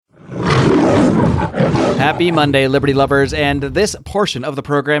Happy Monday, Liberty lovers, and this portion of the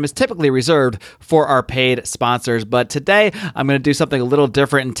program is typically reserved for our paid sponsors, but today I'm going to do something a little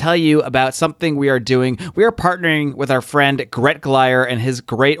different and tell you about something we are doing. We are partnering with our friend Gret Glyer and his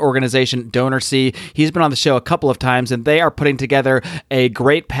great organization, DonorSee. He's been on the show a couple of times, and they are putting together a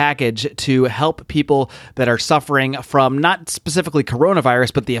great package to help people that are suffering from not specifically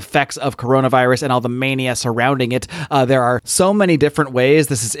coronavirus, but the effects of coronavirus and all the mania surrounding it. There are so many different ways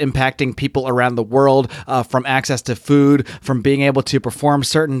this is impacting people around the world, from access to food, from being able to perform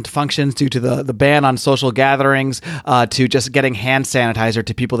certain functions due to the ban on social gatherings, to just getting hand sanitizer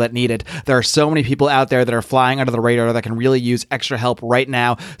to people that need it. There are so many people out there that are flying under the radar that can really use extra help right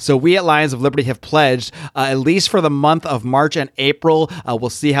now. So we at Lions of Liberty have pledged, at least for the month of March and April. We'll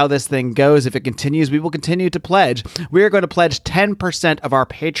see how this thing goes. If it continues, we will continue to pledge. We are going to pledge 10% of our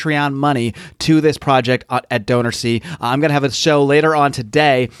Patreon money to this project at DonorSee. I'm going to have a show later on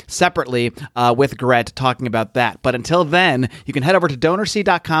today, separately, with Gret, talking about that. But until then, you can head over to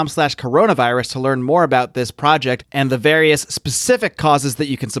donorsee.com/coronavirus to learn more about this project and the various specific causes that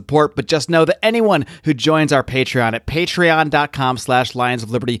you can support. But just know that anyone who joins our Patreon at patreon.com/Lions of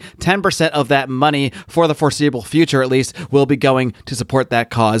Liberty, 10% of that money for the foreseeable future, at least, will be going to support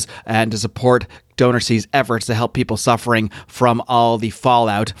that cause and to support DonorSee's efforts to help people suffering from all the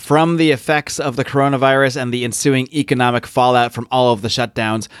fallout from the effects of the coronavirus and the ensuing economic fallout from all of the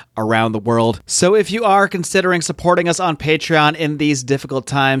shutdowns around the world. So if you are considering supporting us on Patreon in these difficult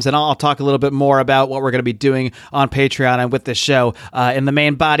times, and I'll talk a little bit more about what we're going to be doing on Patreon and with this show in the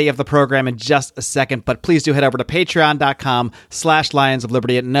main body of the program in just a second, but please do head over to patreon.com/Lions of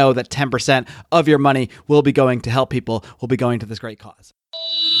Liberty and know that 10% of your money will be going to help people, will be going to this great cause.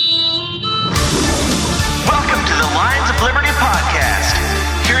 Welcome to the Lions of Liberty podcast.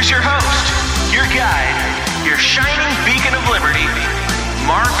 Here's your host, your guide, your shining beacon of liberty,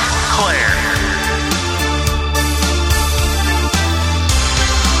 Mark Claire.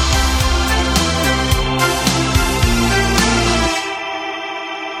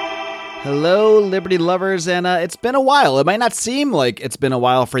 Hello, Liberty lovers, and it's been a while. It might not seem like it's been a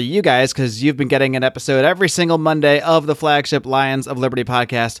while for you guys because you've been getting an episode every single Monday of the flagship Lions of Liberty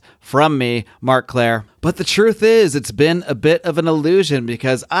podcast from me, Mark Claire. But the truth is, it's been a bit of an illusion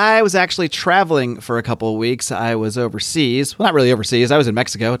because I was actually traveling for a couple of weeks. I was overseas. Well, not really overseas. I was in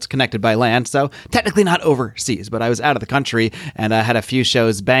Mexico. It's connected by land, so technically not overseas, but I was out of the country, and I had a few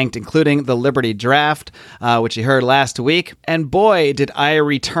shows banked, including the Liberty Draft, which you heard last week. And boy, did I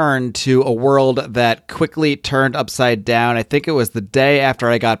return to a world that quickly turned upside down. I think it was the day after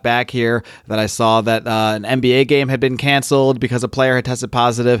I got back here that I saw that an NBA game had been canceled because a player had tested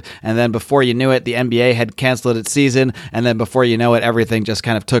positive, and then before you knew it, the NBA had canceled its season, and then before you know it, everything just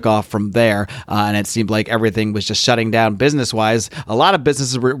kind of took off from there, and it seemed like everything was just shutting down business-wise. A lot of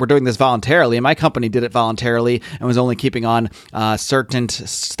businesses were doing this voluntarily, and my company did it voluntarily and was only keeping on certain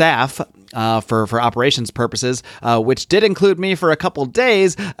staff for operations purposes, which did include me for a couple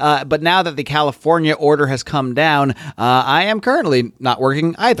days, but now that the California order has come down, I am currently not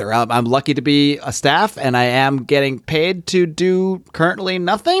working either. I'm lucky to be a staff, and I am getting paid to do currently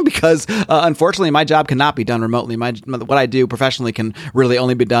nothing because, unfortunately, my job cannot be done remotely. What I do professionally can really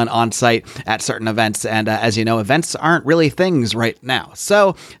only be done on site at certain events, and as you know, events aren't really things right now.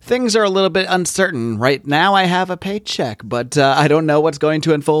 So things are a little bit uncertain. Right now, I have a paycheck, but I don't know what's going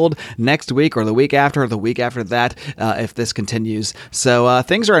to unfold next week or the week after or the week after that if this continues. So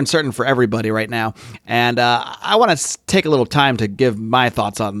things are uncertain for everybody right now, and I want to take a little time to give my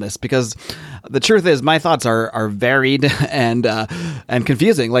thoughts on this because the truth is my thoughts are varied and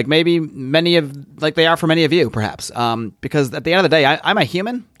confusing, like they are for many of you, perhaps, because at the end of the day, I'm a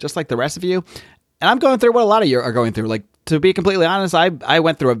human just like the rest of you, and I'm going through what a lot of you are going through. Like, to be completely honest, I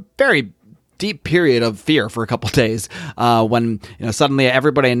went through a very deep period of fear for a couple of days when suddenly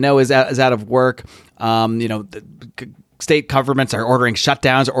everybody I know is out of work. State governments are ordering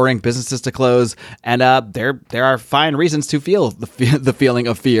shutdowns, ordering businesses to close, and there are fine reasons to feel the feeling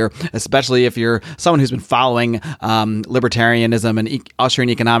of fear, especially if you're someone who's been following libertarianism and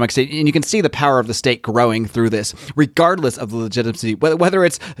Austrian economics, and you can see the power of the state growing through this, regardless of the legitimacy, whether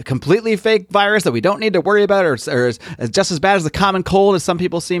it's a completely fake virus that we don't need to worry about, or is just as bad as the common cold as some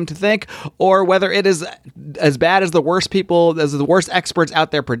people seem to think, or whether it is as bad as the worst experts out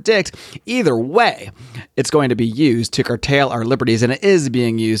there predict. Either way, it's going to be used to curtail our liberties, and it is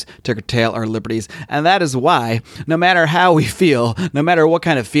being used to curtail our liberties. And that is why, no matter how we feel, no matter what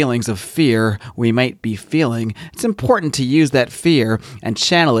kind of feelings of fear we might be feeling, it's important to use that fear and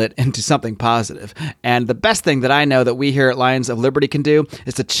channel it into something positive. And the best thing that I know that we here at Lions of Liberty can do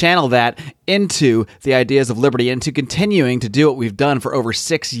is to channel that into the ideas of liberty, into continuing to do what we've done for over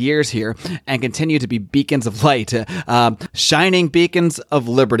 6 years here and continue to be beacons of light, shining beacons of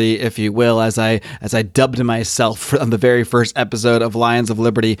liberty, if you will, as I dubbed myself on the very first episode of Lions of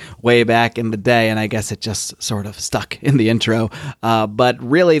Liberty way back in the day, and I guess it just sort of stuck in the intro. But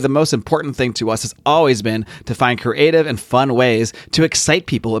really, the most important thing to us has always been to find creative and fun ways to excite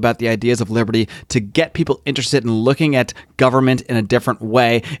people about the ideas of liberty, to get people interested in looking at government in a different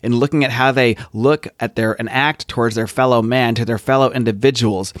way, in looking at how they look at and act towards their fellow man, to their fellow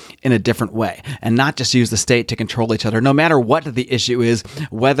individuals in a different way, and not just use the state to control each other, no matter what the issue is,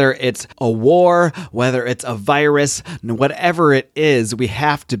 whether it's a war, whether it's a virus, whatever it is. We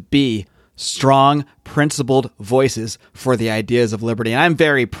have to be strong, principled voices for the ideas of liberty. And I'm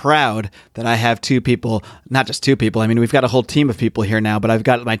very proud that I have two people, not just two people. I mean, we've got a whole team of people here now, but I've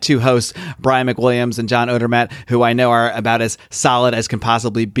got my two hosts, Brian McWilliams and John Odermatt, who I know are about as solid as can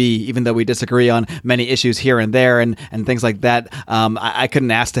possibly be, even though we disagree on many issues here and there and things like that. I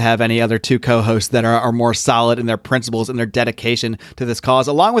couldn't ask to have any other two co-hosts that are more solid in their principles and their dedication to this cause,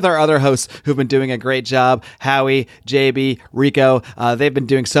 along with our other hosts who've been doing a great job, Howie, JB, Rico. They've been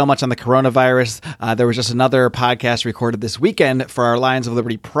doing so much on the coronavirus. There was just another podcast recorded this weekend for our Lions of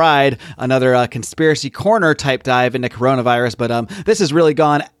Liberty Pride, another conspiracy corner type dive into coronavirus. But this has really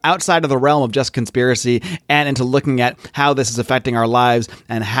gone outside of the realm of just conspiracy and into looking at how this is affecting our lives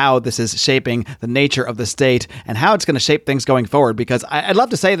and how this is shaping the nature of the state and how it's going to shape things going forward. Because I'd love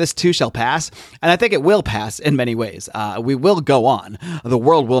to say this too shall pass, and I think it will pass in many ways. We will go on. The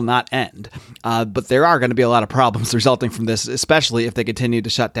world will not end. But there are going to be a lot of problems resulting from this, especially if they continue to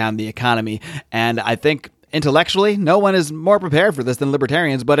shut down the economy. And I think intellectually, no one is more prepared for this than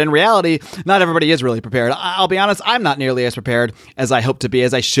libertarians, but in reality, not everybody is really prepared. I'll be honest, I'm not nearly as prepared as I hope to be,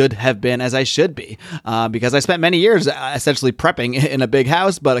 as I should have been, as I should be, because I spent many years essentially prepping in a big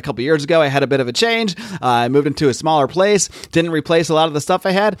house, but a couple years ago, I had a bit of a change. I moved into a smaller place, didn't replace a lot of the stuff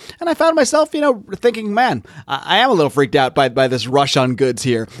I had, and I found myself, thinking, man, I am a little freaked out by this rush on goods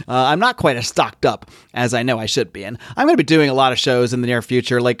here. I'm not quite as stocked up as I know I should be, and I'm going to be doing a lot of shows in the near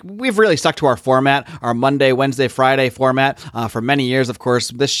future. Like, we've really stuck to our format, our Monday, Wednesday, Friday format for many years. Of course,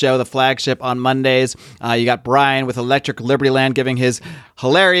 this show, the flagship, on Mondays. You got Brian with Electric Liberty Land giving his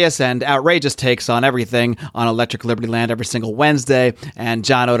hilarious and outrageous takes on everything on Electric Liberty Land every single Wednesday, and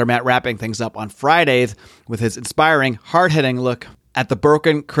John Odermatt wrapping things up on Fridays with his inspiring, hard-hitting look at the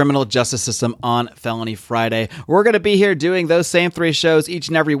broken criminal justice system on Felony Friday. We're going to be here doing those same three shows each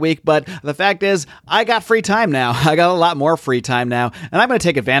and every week, but the fact is, I got free time now. I got a lot more free time now, and I'm going to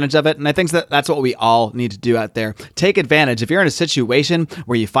take advantage of it, and I think that's what we all need to do out there. Take advantage. If you're in a situation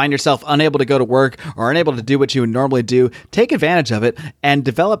where you find yourself unable to go to work or unable to do what you would normally do, take advantage of it and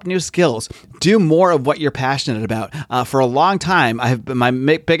develop new skills. Do more of what you're passionate about. For a long time, my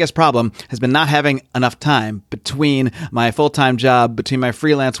biggest problem has been not having enough time between my full-time job, between my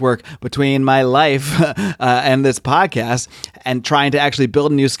freelance work, between my life and this podcast, and trying to actually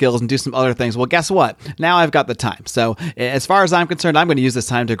build new skills and do some other things. Well, guess what? Now I've got the time. So as far as I'm concerned, I'm going to use this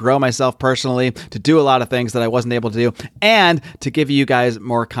time to grow myself personally, to do a lot of things that I wasn't able to do, and to give you guys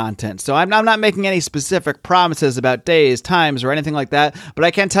more content. So I'm not making any specific promises about days, times, or anything like that, but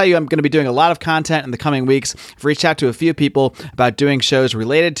I can tell you I'm going to be doing a lot of content in the coming weeks. I've reached out to a few people about doing shows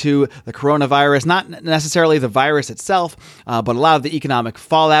related to the coronavirus, not necessarily the virus itself, but a lot of the economic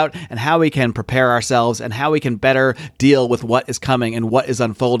fallout and how we can prepare ourselves and how we can better deal with what is coming and what is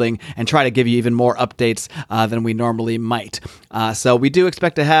unfolding, and try to give you even more updates than we normally might. So we do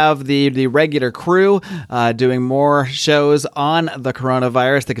expect to have the regular crew doing more shows on the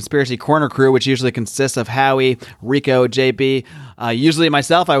coronavirus, the Conspiracy Corner crew, which usually consists of Howie, Rico, JB, usually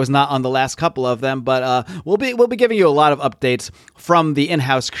myself. I was not on the last couple of them, but we'll be giving you a lot of updates from the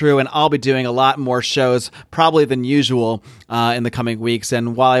in-house crew, and I'll be doing a lot more shows probably than usual in the coming weeks.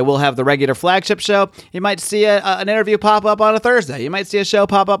 And while I will have the regular flagship show, you might see an interview pop up on a Thursday. You might see a show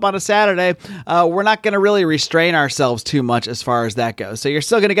pop up on a Saturday. We're not going to really restrain ourselves too much as far as that goes. So you're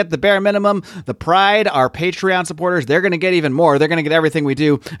still going to get the bare minimum. The Pride, our Patreon supporters, they're going to get even more. They're going to get everything we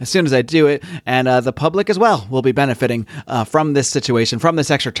do as soon as I do it. And the public as well will be benefiting from this situation, from this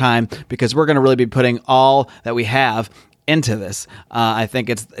extra time, because we're going to really be putting all that we have into this. I think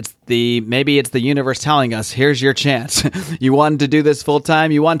maybe it's the universe telling us, here's your chance. You wanted to do this full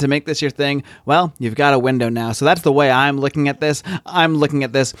time, you wanted to make this your thing, well, you've got a window now. So that's the way I'm looking at this. I'm looking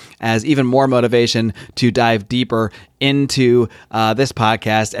at this as even more motivation to dive deeper into this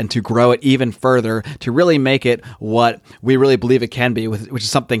podcast and to grow it even further, to really make it what we really believe it can be, which is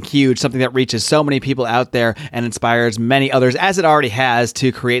something huge, something that reaches so many people out there and inspires many others, as it already has,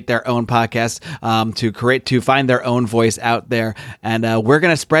 to create their own podcast, to find their own voice out there. And we're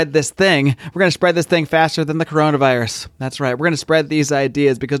going to spread this thing. We're going to spread this thing faster than the coronavirus. That's right. We're going to spread these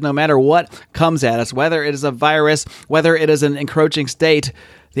ideas, because no matter what comes at us, whether it is a virus, whether it is an encroaching state,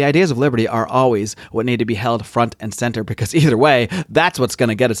 the ideas of liberty are always what need to be held front and center, because either way, that's what's going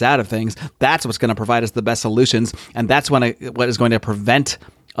to get us out of things. That's what's going to provide us the best solutions. And that's what is going to prevent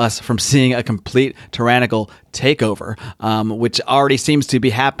us from seeing a complete tyrannical takeover, which already seems to be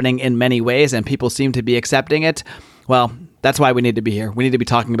happening in many ways, and people seem to be accepting it. Well, that's why we need to be here. We need to be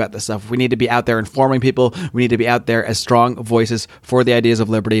talking about this stuff. We need to be out there informing people. We need to be out there as strong voices for the ideas of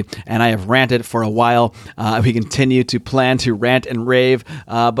liberty. And I have ranted for a while. We continue to plan to rant and rave.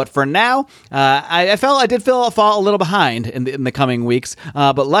 But for now, I did fall a little behind in the coming weeks.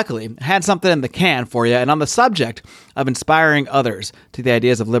 But luckily, I had something in the can for you. And on the subject of inspiring others to the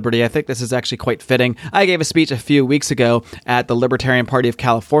ideas of liberty, I think this is actually quite fitting. I gave a speech a few weeks ago at the Libertarian Party of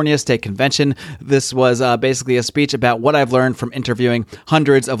California State Convention. This was basically a speech about what I've learned from interviewing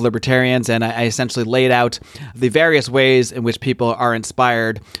hundreds of libertarians, and I essentially laid out the various ways in which people are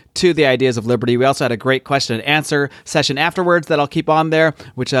inspired to the ideas of liberty. We also had a great question and answer session afterwards that I'll keep on there,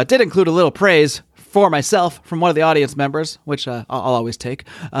 which did include a little praise for myself from one of the audience members, which I'll always take.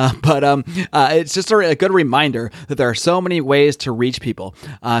 But it's just a good reminder that there are so many ways to reach people.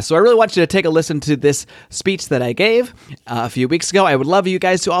 So I really want you to take a listen to this speech that I gave a few weeks ago. I would love you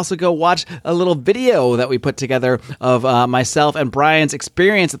guys to also go watch a little video that we put together of myself and Brian's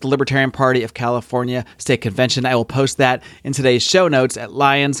experience at the Libertarian Party of California State Convention. I will post that in today's show notes at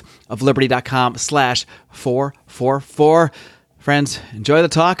lionsofliberty.com/444. Friends, enjoy the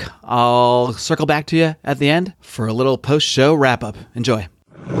talk. I'll circle back to you at the end for a little post-show wrap-up. Enjoy.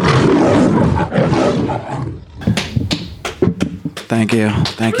 Thank you.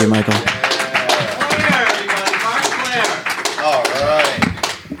 Thank you, Michael. All right.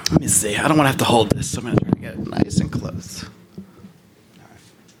 Let me see. I don't want to have to hold this, so I'm going to try to get it nice and close. All right.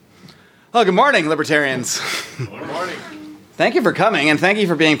 Well, good morning, libertarians. Good morning. Thank you for coming, and thank you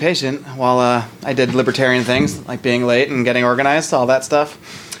for being patient while I did libertarian things, like being late and getting organized, all that stuff.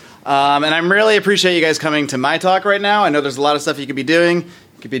 And I really appreciate you guys coming to my talk right now. I know there's a lot of stuff you could be doing. You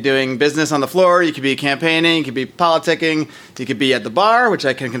could be doing business on the floor. You could be campaigning. You could be politicking. You could be at the bar, which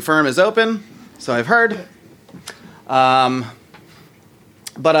I can confirm is open, so I've heard. And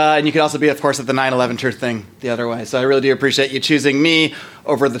you could also be, of course, at the 9/11 truth thing the other way. So I really do appreciate you choosing me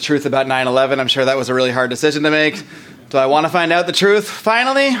over the truth about 9/11. I'm sure that was a really hard decision to make. Do I want to find out the truth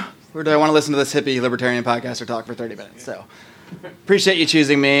finally? Or do I want to listen to this hippie libertarian podcaster talk for 30 minutes? So appreciate you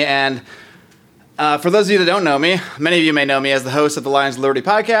choosing me. And for those of you that don't know me, many of you may know me as the host of the Lions of Liberty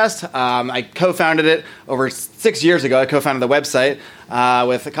podcast. I co-founded it over 6 years ago. I co-founded the website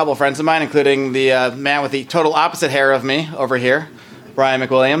with a couple of friends of mine, including the man with the total opposite hair of me over here, Brian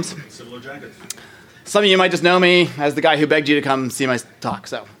McWilliams. Similar jackets. Some of you might just know me as the guy who begged you to come see my talk.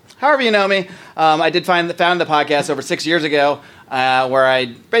 So however you know me, I did found the podcast over 6 years ago, where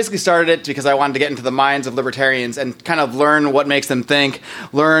I basically started it because I wanted to get into the minds of libertarians and kind of learn what makes them think,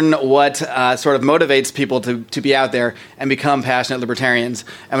 learn what sort of motivates people to be out there and become passionate libertarians.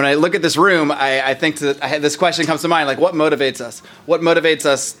 And when I look at this room, I think that this question comes to mind, like, what motivates us? What motivates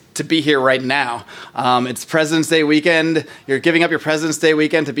us to be here right now? It's President's Day weekend. You're giving up your President's Day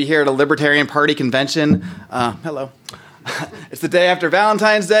weekend to be here at a Libertarian Party convention. Hello. It's the day after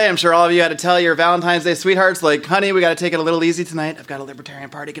Valentine's Day. I'm sure all of you had to tell your Valentine's Day sweethearts, like, honey, we got to take it a little easy tonight. I've got a Libertarian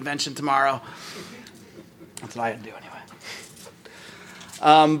Party convention tomorrow. That's what I had to do anyway.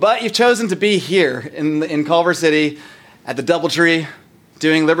 But you've chosen to be here in Culver City at the DoubleTree,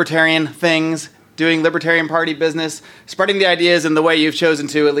 doing libertarian things, doing Libertarian Party business, spreading the ideas in the way you've chosen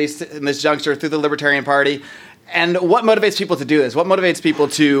to, at least in this juncture, through the Libertarian Party. And what motivates people to do this? What motivates people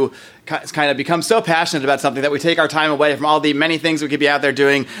to kind of become so passionate about something that we take our time away from all the many things we could be out there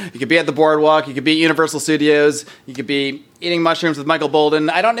doing? You could be at the boardwalk. You could be at Universal Studios. You could be eating mushrooms with Michael Bolden.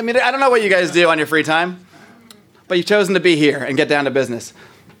 I don't know what you guys do on your free time, but you've chosen to be here and get down to business.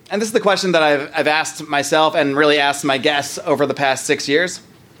 And this is the question that I've asked myself and really asked my guests over the past 6 years.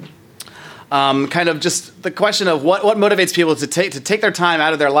 Kind of just the question of what motivates people to take their time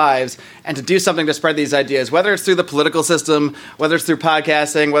out of their lives and to do something to spread these ideas, whether it's through the political system, whether it's through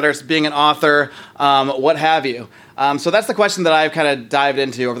podcasting, whether it's being an author, what have you. So that's the question that I've kind of dived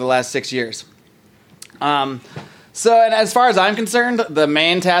into over the last 6 years. And as far as I'm concerned, the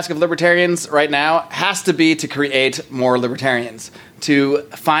main task of libertarians right now has to be to create more libertarians, to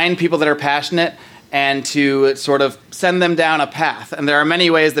find people that are passionate and to sort of send them down a path. And there are many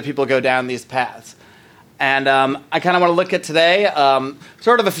ways that people go down these paths. And I kind of want to look at today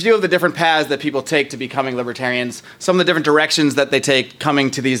sort of a few of the different paths that people take to becoming libertarians, some of the different directions that they take coming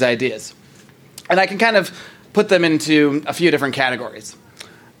to these ideas. And I can kind of put them into a few different categories.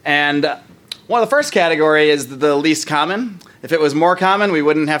 And one of the first category is the least common. If it was more common, we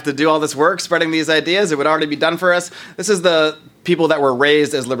wouldn't have to do all this work spreading these ideas. It would already be done for us. This is the people that were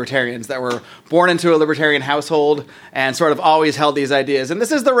raised as libertarians, that were born into a libertarian household and sort of always held these ideas. And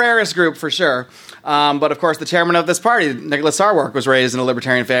this is the rarest group for sure. But of course, the chairman of this party, Nicholas Sarwark, was raised in a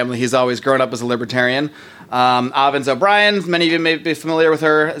libertarian family. He's always grown up as a libertarian. Avens O'Brien, many of you may be familiar with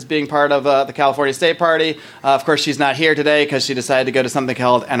her as being part of the California State Party. Of course, she's not here today because she decided to go to something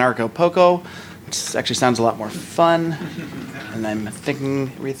called Anarcho-Poco, which actually sounds a lot more fun. And I'm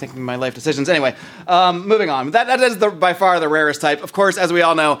rethinking my life decisions. Anyway, moving on. That is by far the rarest type. Of course, as we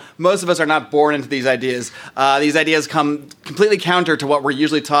all know, most of us are not born into these ideas. These ideas come completely counter to what we're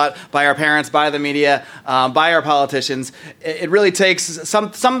usually taught by our parents, by the media, by our politicians. It really takes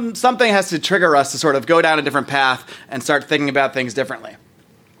something has to trigger us to sort of go down a different path and start thinking about things differently.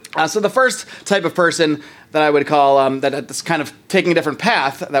 So the first type of person that I would call that's kind of taking a different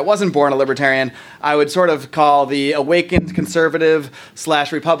path, that wasn't born a libertarian, I would sort of call the awakened conservative /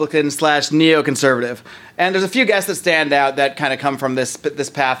 Republican / neoconservative. And there's a few guests that stand out that kind of come from this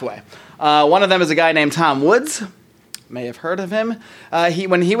pathway. One of them is a guy named Tom Woods. May have heard of him.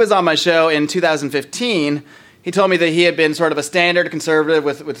 When he was on my show in 2015, he told me that he had been sort of a standard conservative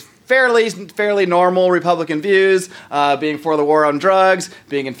with fairly normal Republican views, being for the war on drugs,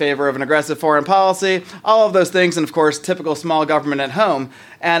 being in favor of an aggressive foreign policy, all of those things, and of course, typical small government at home.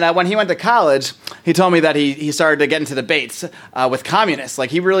 And when he went to college, he told me that he started to get into debates with communists. Like,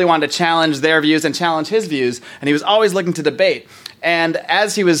 he really wanted to challenge their views and challenge his views, and he was always looking to debate. And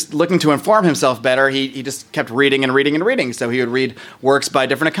as he was looking to inform himself better, he just kept reading and reading and reading. So he would read works by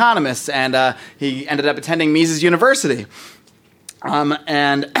different economists, and he ended up attending Mises University.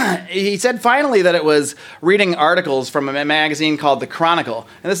 And he said finally that it was reading articles from a magazine called The Chronicle.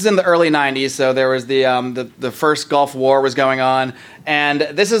 And this is in the early 90s, so there was the first Gulf War was going on. And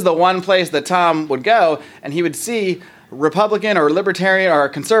this is the one place that Tom would go, and he would see Republican or libertarian or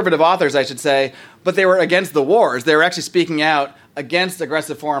conservative authors, I should say, but they were against the wars. They were actually speaking out against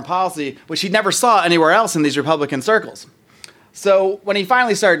aggressive foreign policy, which he never saw anywhere else in these Republican circles. So when he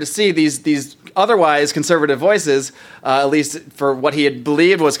finally started to see these otherwise conservative voices, at least for what he had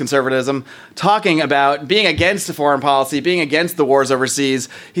believed was conservatism, talking about being against foreign policy, being against the wars overseas,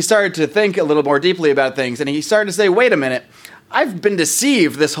 he started to think a little more deeply about things. And he started to say, wait a minute, I've been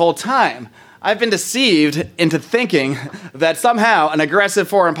deceived this whole time. I've been deceived into thinking that somehow an aggressive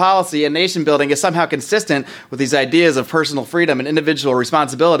foreign policy and nation building is somehow consistent with these ideas of personal freedom and individual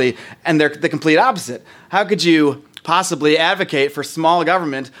responsibility, and they're the complete opposite. How could you possibly advocate for small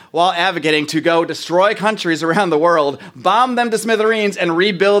government while advocating to go destroy countries around the world, bomb them to smithereens, and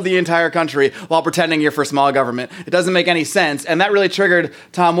rebuild the entire country while pretending you're for small government? It doesn't make any sense. And that really triggered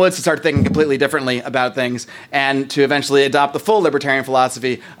Tom Woods to start thinking completely differently about things and to eventually adopt the full libertarian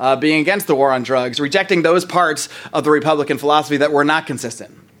philosophy, being against the war on drugs, rejecting those parts of the Republican philosophy that were not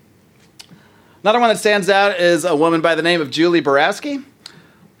consistent. Another one that stands out is a woman by the name of Julie Borowski.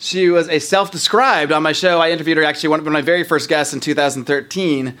 She was a self-described, on my show, I interviewed her actually one of my very first guests in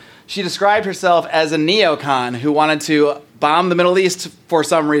 2013. She described herself as a neocon who wanted to bomb the Middle East for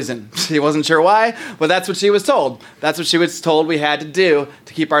some reason. She wasn't sure why, but that's what she was told. That's what she was told we had to do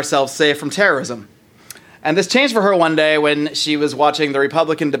to keep ourselves safe from terrorism. And this changed for her one day when she was watching the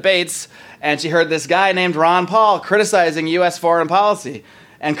Republican debates, and she heard this guy named Ron Paul criticizing U.S. foreign policy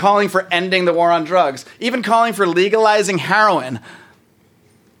and calling for ending the war on drugs, even calling for legalizing heroin.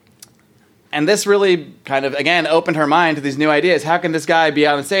 And this really kind of, again, opened her mind to these new ideas. How can this guy be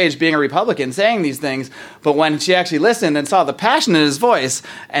on stage being a Republican saying these things? But when she actually listened and saw the passion in his voice,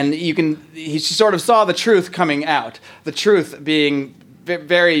 and she sort of saw the truth coming out, the truth being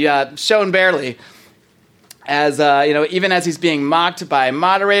very shown barely. As even as he's being mocked by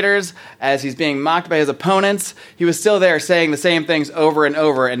moderators, as he's being mocked by his opponents, he was still there saying the same things over and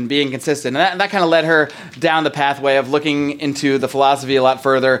over and being consistent. And that kind of led her down the pathway of looking into the philosophy a lot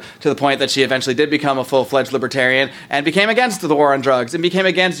further, to the point that she eventually did become a full-fledged libertarian and became against the war on drugs and became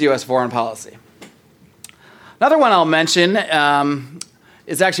against U.S. foreign policy. Another one I'll mention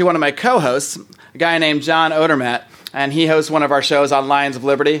is actually one of my co-hosts, a guy named John Odermatt, and he hosts one of our shows on Lions of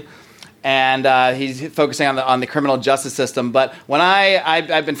Liberty. And he's focusing on the criminal justice system. But when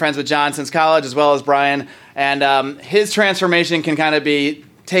I've been friends with John since college, as well as Brian, and his transformation can kind of be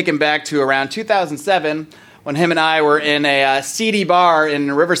taken back to around 2007, when him and I were in a seedy bar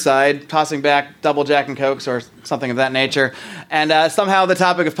in Riverside, tossing back double Jack and Cokes or something of that nature, and somehow the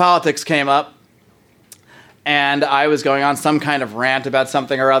topic of politics came up. And I was going on some kind of rant about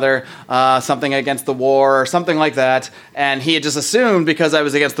something or other, something against the war or something like that. And he had just assumed because I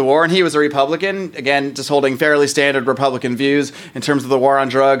was against the war and he was a Republican, again, just holding fairly standard Republican views in terms of the war on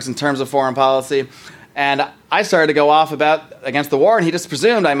drugs, in terms of foreign policy. And I started to go off against the war, and he just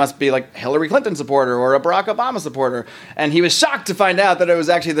presumed I must be like a Hillary Clinton supporter or a Barack Obama supporter. And he was shocked to find out that it was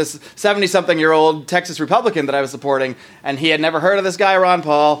actually this 70-something-year-old Texas Republican that I was supporting, and he had never heard of this guy, Ron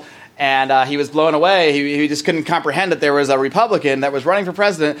Paul. And he was blown away. He just couldn't comprehend that there was a Republican that was running for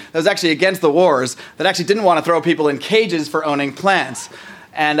president that was actually against the wars, that actually didn't want to throw people in cages for owning plants.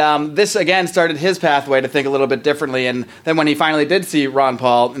 And this, again, started his pathway to think a little bit differently. And then when he finally did see Ron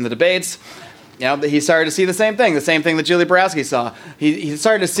Paul in the debates, he started to see the same thing that Julie Borowski saw. He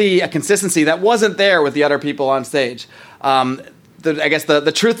started to see a consistency that wasn't there with the other people on stage. I guess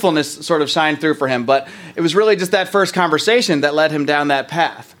the truthfulness sort of shined through for him. But it was really just that first conversation that led him down that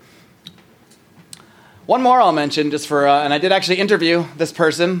path. One more I'll mention, just for, and I did actually interview this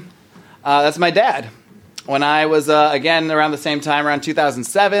person. That's my dad. When I was, again, around the same time, around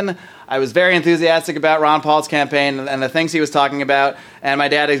 2007, I was very enthusiastic about Ron Paul's campaign and the things he was talking about. And my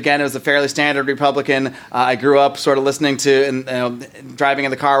dad, again, was a fairly standard Republican. I grew up sort of listening to, and driving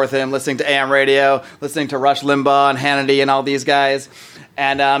in the car with him, listening to AM radio, listening to Rush Limbaugh and Hannity and all these guys.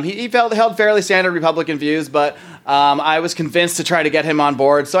 And he held fairly standard Republican views, but I was convinced to try to get him on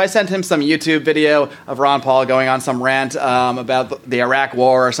board. So I sent him some YouTube video of Ron Paul going on some rant about the Iraq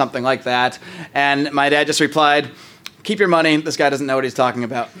War or something like that. And my dad just replied, "Keep your money. This guy doesn't know what he's talking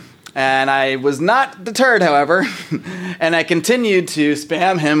about." And I was not deterred, however, and I continued to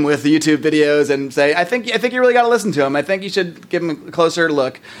spam him with YouTube videos and say, I think you really got to listen to him. I think you should give him a closer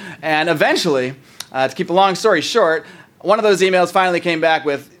look. And eventually, to keep a long story short, one of those emails finally came back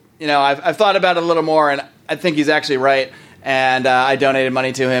with, I've thought about it a little more, and I think he's actually right. And I donated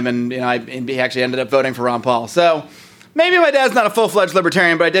money to him, and he actually ended up voting for Ron Paul. So maybe my dad's not a full-fledged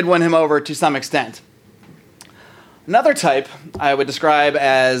libertarian, but I did win him over to some extent. Another type I would describe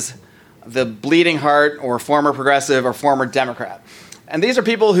as the bleeding heart or former progressive or former Democrat. And these are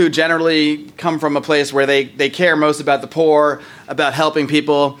people who generally come from a place where they care most about the poor, about helping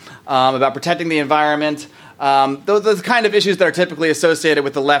people, about protecting the environment, those kind of issues that are typically associated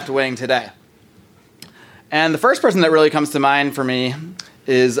with the left wing today. And the first person that really comes to mind for me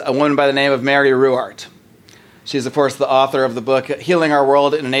is a woman by the name of Mary Ruwart. She's, of course, the author of the book Healing Our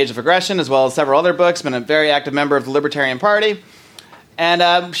World in an Age of Aggression, as well as several other books, been a very active member of the Libertarian Party.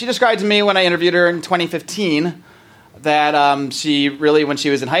 And she described to me when I interviewed her in 2015 that she really, when she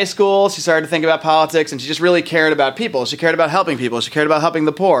was in high school, she started to think about politics, and she just really cared about people. She cared about helping people. She cared about helping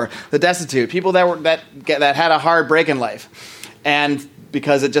the poor, the destitute, people that had a hard break in life. And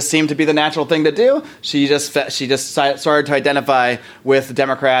because it just seemed to be the natural thing to do, she just started to identify with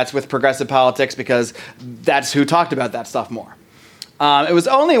Democrats, with progressive politics, because that's who talked about that stuff more. It was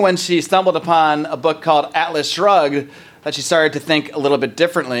only when she stumbled upon a book called Atlas Shrugged that she started to think a little bit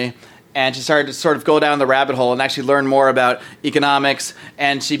differently, and she started to sort of go down the rabbit hole and actually learn more about economics,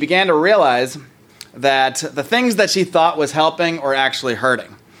 and she began to realize that the things that she thought was helping were actually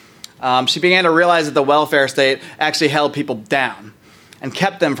hurting. She began to realize that the welfare state actually held people down and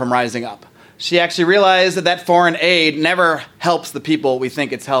kept them from rising up. She actually realized that foreign aid never helps the people we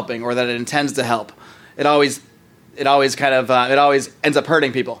think it's helping or that it intends to help. It always ends up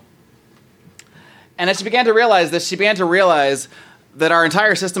hurting people. And as she began to realize this, she began to realize that our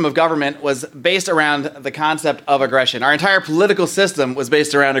entire system of government was based around the concept of aggression. Our entire political system was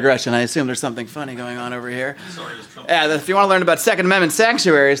based around aggression. I assume there's something funny going on over here. Sorry, there's trouble. Yeah, if you want to learn about Second Amendment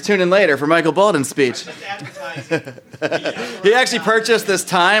sanctuaries, tune in later for Michael Bolden's speech. Just advertising. He actually purchased this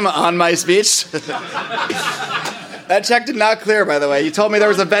time on my speech. That check did not clear, by the way. You told me there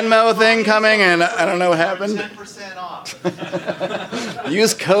was a Venmo thing coming, and I don't know what happened. 10% off.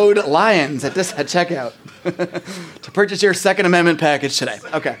 Use code LIONS at checkout to purchase your Second Amendment package today.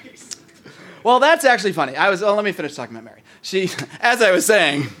 Okay. Well, that's actually funny. Let me finish talking about Mary. She, as I was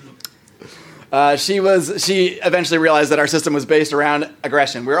saying, she eventually realized that our system was based around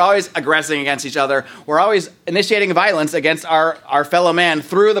aggression. We were always aggressing against each other. We're always initiating violence against our fellow man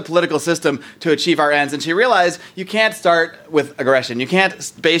through the political system to achieve our ends. And she realized you can't start with aggression. You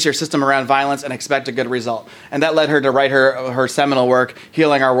can't base your system around violence and expect a good result. And that led her to write her seminal work,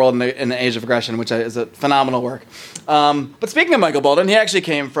 Healing Our World in the Age of Aggression, which is a phenomenal work. But speaking of Michael Bolden, he actually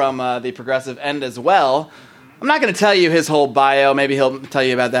came from the progressive end as well. I'm not going to tell you his whole bio. Maybe he'll tell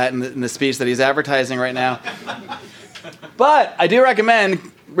you about that in the speech that he's advertising right now. But I do recommend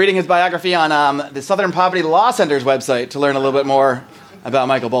reading his biography on the Southern Poverty Law Center's website to learn a little bit more about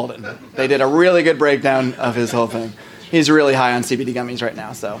Michael Bolden. They did a really good breakdown of his whole thing. He's really high on CBD gummies right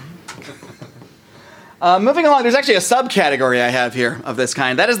now, so. Moving along, there's actually a subcategory I have here of this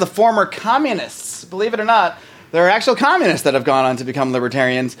kind. That is the former communists. Believe it or not, there are actual communists that have gone on to become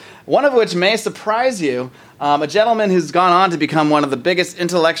libertarians, one of which may surprise you. A gentleman who's gone on to become one of the biggest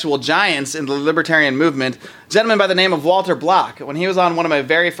intellectual giants in the libertarian movement, a gentleman by the name of Walter Block. When he was on one of my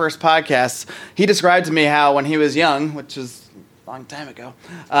very first podcasts, he described to me how when he was young, which was a long time ago,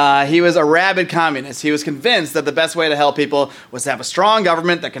 he was a rabid communist. He was convinced that the best way to help people was to have a strong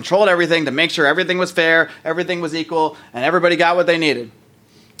government that controlled everything, to make sure everything was fair, everything was equal, and everybody got what they needed.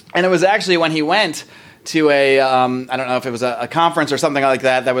 And it was actually when he went to I don't know if it was a conference or something like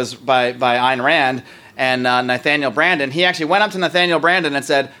that was by Ayn Rand and Nathaniel Branden. He actually went up to Nathaniel Branden and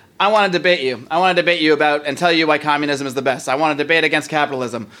said, I want to debate you. I want to debate you about and tell you why communism is the best. I want to debate against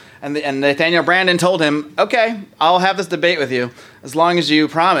capitalism. And Nathaniel Branden told him, okay, I'll have this debate with you as long as you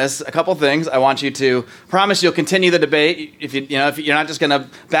promise a couple things. I want you to promise you'll continue the debate. If you're not just going to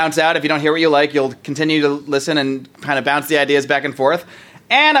bounce out. If you don't hear what you like, you'll continue to listen and kind of bounce the ideas back and forth.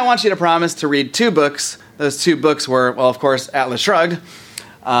 And I want you to promise to read 2 books. Those 2 books were, well, of course, Atlas Shrugged,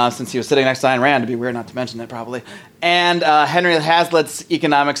 since he was sitting next to Ayn Rand. It'd be weird not to mention that, probably. And Henry Hazlitt's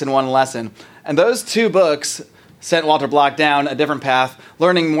Economics in One Lesson. And those 2 books sent Walter Block down a different path,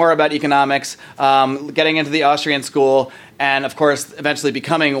 learning more about economics, getting into the Austrian school, and, of course, eventually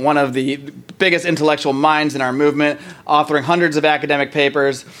becoming one of the biggest intellectual minds in our movement, authoring hundreds of academic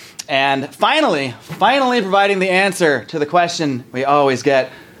papers, and finally providing the answer to the question we always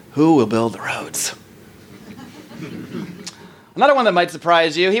get, who will build the roads? Another one that might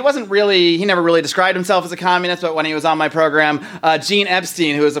surprise you, he never really described himself as a communist, but when he was on my program, Gene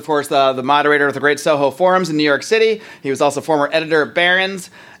Epstein, who is, of course, the moderator of the Great Soho Forums in New York City. He was also former editor of Barron's.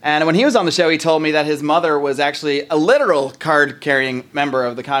 And when he was on the show, he told me that his mother was actually a literal card-carrying member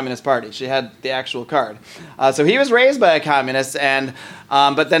of the Communist Party. She had the actual card. So he was raised by a communist,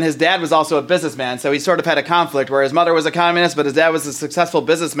 but then his dad was also a businessman, so he sort of had a conflict where his mother was a communist, but his dad was a successful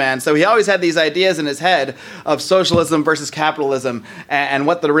businessman. So he always had these ideas in his head of socialism versus capitalism and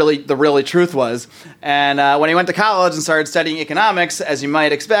what the really truth was. And when he went to college and started studying economics, as you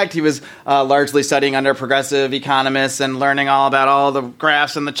might expect, he was largely studying under progressive economists and learning all about all the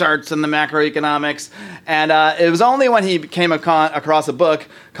graphs and the charts and the macroeconomics. And it was only when he came across a book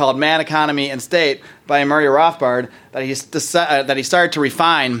called Man, Economy, and State by Murray Rothbard that he started to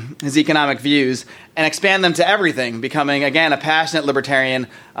refine his economic views and expand them to everything, becoming, again, a passionate libertarian,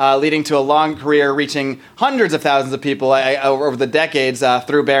 leading to a long career reaching hundreds of thousands of people over the decades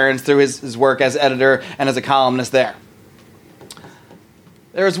through Barron's, through his work as editor and as a columnist there.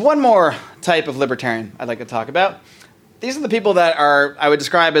 There's one more type of libertarian I'd like to talk about. These are the people that I would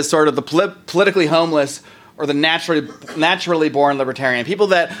describe as sort of the politically homeless or the naturally born libertarian. People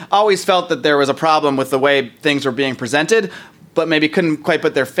that always felt that there was a problem with the way things were being presented, but maybe couldn't quite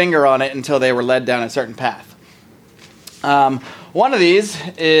put their finger on it until they were led down a certain path. One of these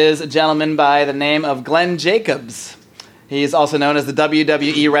is a gentleman by the name of Glenn Jacobs. He's also known as the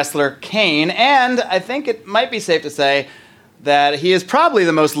WWE wrestler Kane, and I think it might be safe to say that he is probably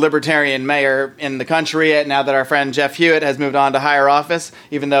the most libertarian mayor in the country now that our friend Jeff Hewitt has moved on to higher office,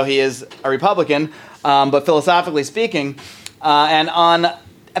 even though he is a Republican. But philosophically speaking, and on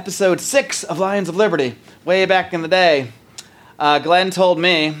episode 6 of Lions of Liberty, way back in the day, Glenn told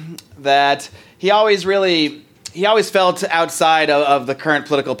me that he always felt outside of the current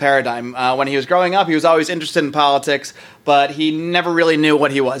political paradigm. When he was growing up, he was always interested in politics, but he never really knew what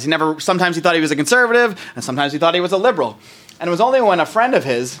he was. Sometimes he thought he was a conservative, and sometimes he thought he was a liberal. And it was only when a friend of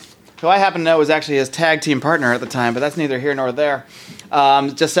his, who I happen to know was actually his tag team partner at the time, but that's neither here nor there,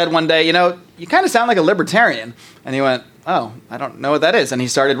 just said one day, you kind of sound like a libertarian. And he went, oh, I don't know what that is. And he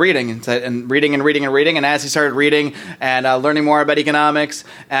started reading and reading. And as he started reading and learning more about economics,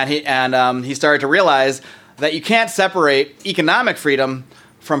 and he started to realize that you can't separate economic freedom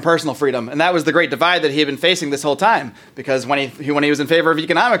from personal freedom. And that was the great divide that he had been facing this whole time. Because when he was in favor of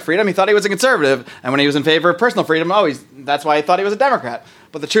economic freedom, he thought he was a conservative. And when he was in favor of personal freedom, that's why he thought he was a Democrat.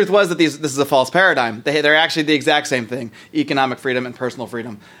 But the truth was that this is a false paradigm. They're actually the exact same thing, economic freedom and personal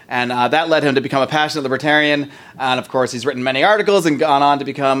freedom. And that led him to become a passionate libertarian. And of course, he's written many articles and gone on to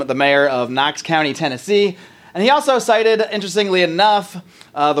become the mayor of Knox County, Tennessee. And he also cited, interestingly enough,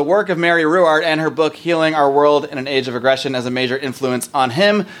 the work of Mary Ruwart and her book, Healing Our World in an Age of Aggression, as a major influence on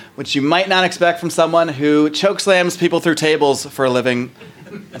him, which you might not expect from someone who chokeslams people through tables for a living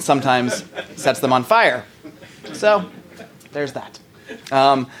and sometimes sets them on fire. So, there's that.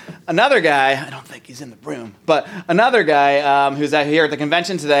 Another guy, I don't think he's in the room, but another guy who's out here at the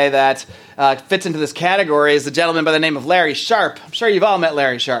convention today that fits into this category is a gentleman by the name of Larry Sharpe. I'm sure you've all met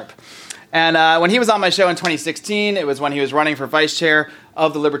Larry Sharpe. And when he was on my show in 2016, it was when he was running for vice chair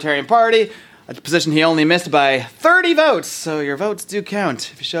of the Libertarian Party, a position he only missed by 30 votes. So your votes do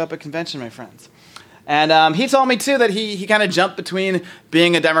count if you show up at convention, my friends. And he told me, too, that he kind of jumped between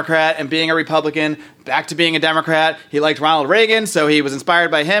being a Democrat and being a Republican, back to being a Democrat. He liked Ronald Reagan, so he was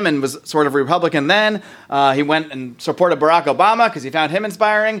inspired by him and was sort of Republican then. He went and supported Barack Obama because he found him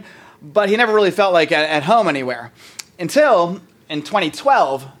inspiring, but he never really felt like at home anywhere. Until, in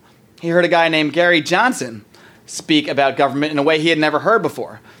 2012, he heard a guy named Gary Johnson speak about government in a way he had never heard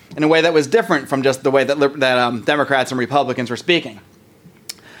before, in a way that was different from just the way that Democrats and Republicans were speaking.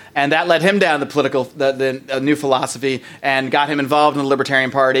 And that led him down the new philosophy and got him involved in the Libertarian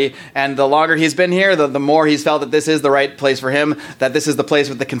Party. And the longer he's been here, the more he's felt that this is the right place for him, that this is the place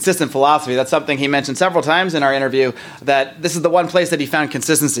with the consistent philosophy. That's something he mentioned several times in our interview, that this is the one place that he found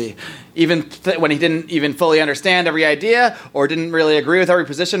consistency. Even when he didn't even fully understand every idea or didn't really agree with every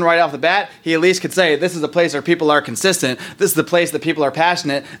position right off the bat, he at least could say, this is a place where people are consistent. This is the place that people are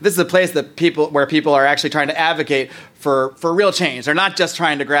passionate. This is the place where people are actually trying to advocate for real change. They're not just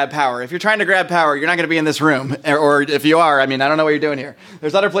trying to grab power. If you're trying to grab power, you're not going to be in this room. Or if you are, I don't know what you're doing here.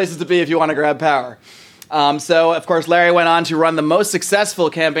 There's other places to be if you want to grab power. So, of course, Larry went on to run the most successful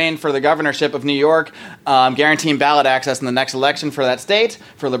campaign for the governorship of New York, guaranteeing ballot access in the next election for that state,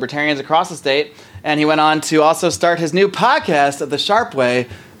 for libertarians across the state. And he went on to also start his new podcast, The Sharpe Way,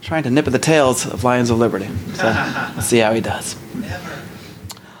 trying to nip at the tails of Lions of Liberty. So, let's see how he does.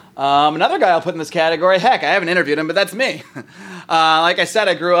 Another guy I'll put in this category, heck, I haven't interviewed him, but that's me. Like I said,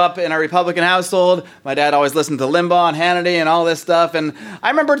 I grew up in a Republican household. My dad always listened to Limbaugh and Hannity and all this stuff. And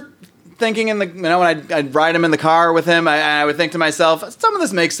I remember thinking when I'd ride him in the car with him, I would think to myself, some of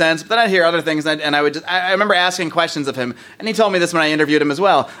this makes sense, but then I'd hear other things, and I remember asking questions of him, and he told me this when I interviewed him as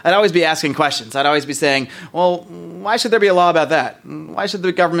well. I'd always be asking questions. I'd always be saying, well, why should there be a law about that? Why should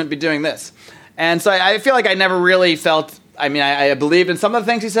the government be doing this? And so I feel like I never really felt, I believed in some of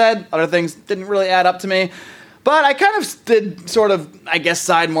the things he said, other things didn't really add up to me. But I kind of did sort of,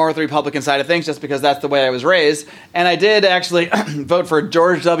 side more with the Republican side of things just because that's the way I was raised. And I did actually vote for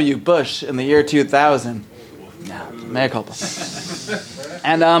George W. Bush in the year 2000. Yeah, mea culpa.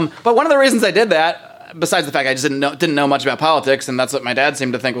 And, but one of the reasons I did that, besides the fact I just didn't know much about politics, and that's what my dad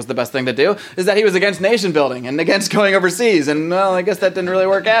seemed to think was the best thing to do, is that he was against nation building and against going overseas. And, well, I guess that didn't really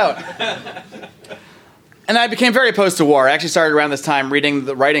work out. And I became very opposed to war. I actually started around this time reading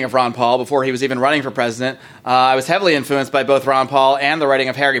the writing of Ron Paul before he was even running for president. I was heavily influenced by both Ron Paul and the writing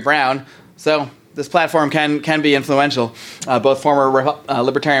of Harry Browne. So this platform can be influential, both former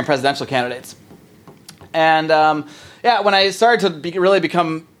libertarian presidential candidates. And when I started to really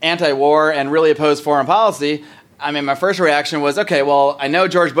become anti-war and really oppose foreign policy, my first reaction was, okay, well, I know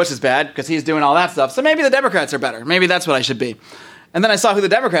George Bush is bad because he's doing all that stuff, so maybe the Democrats are better. Maybe that's what I should be. And then I saw who the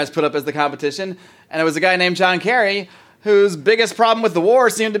Democrats put up as the competition, and it was a guy named John Kerry, whose biggest problem with the war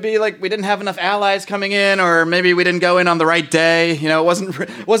seemed to be like we didn't have enough allies coming in, or maybe we didn't go in on the right day.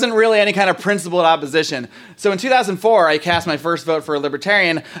 It wasn't really any kind of principled opposition. So in 2004, I cast my first vote for a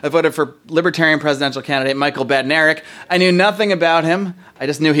libertarian. I voted for Libertarian presidential candidate Michael Badnarik. I knew nothing about him. I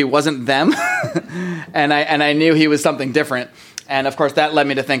just knew he wasn't them, and I knew he was something different. And, of course, that led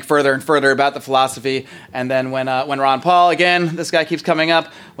me to think further and further about the philosophy. And then when Ron Paul, again, this guy keeps coming up,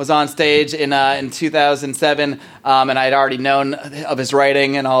 was on stage in 2007, and I had already known of his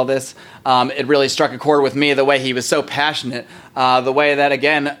writing and all this, it really struck a chord with me the way he was so passionate, the way that,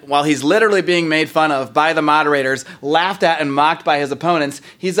 again, while he's literally being made fun of by the moderators, laughed at and mocked by his opponents,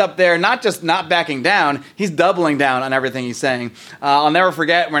 he's up there not just not backing down, he's doubling down on everything he's saying. I'll never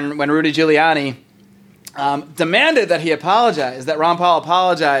forget when Rudy Giuliani demanded that he apologize, that Ron Paul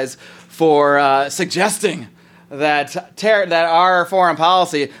apologize for suggesting that our foreign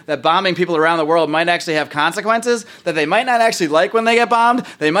policy, that bombing people around the world might actually have consequences, that they might not actually like when they get bombed,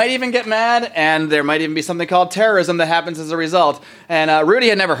 they might even get mad, and there might even be something called terrorism that happens as a result. And Rudy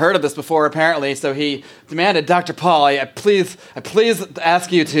had never heard of this before, apparently, so he demanded, Dr. Paul, I please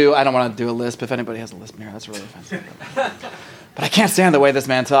ask you to, I don't want to do a lisp. If anybody has a lisp in here, that's really offensive. But I can't stand the way this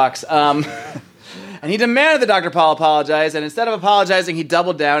man talks. And he demanded that Dr. Paul apologize, and instead of apologizing, he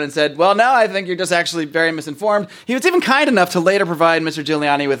doubled down and said, well, no, I think you're just actually very misinformed. He was even kind enough to later provide Mr.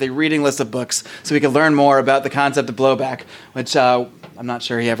 Giuliani with a reading list of books so he could learn more about the concept of blowback, which I'm not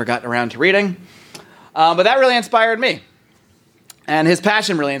sure he ever got around to reading. But that really inspired me. And his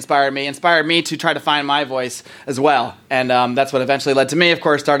passion really inspired me to try to find my voice as well. And that's what eventually led to me, of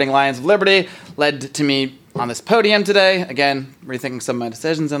course, starting Lions of Liberty, led to me on this podium today. Again, rethinking some of my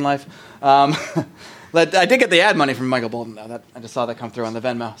decisions in life. I did get the ad money from Michael Bolton, though. I just saw that come through on the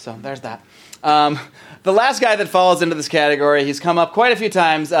Venmo, so there's that. The last guy that falls into this category, he's come up quite a few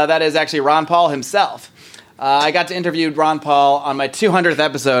times. That is actually Ron Paul himself. I got to interview Ron Paul on my 200th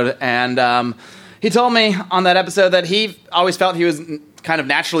episode, and he told me on that episode that he always felt he was kind of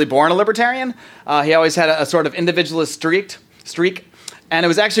naturally born a libertarian. He always had a sort of individualist streak, and it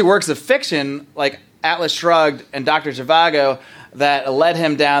was actually works of fiction like Atlas Shrugged and Dr. Zhivago that led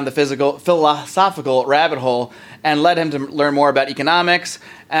him down the philosophical rabbit hole and led him to learn more about economics.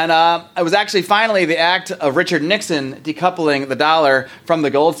 And it was actually finally the act of Richard Nixon decoupling the dollar from the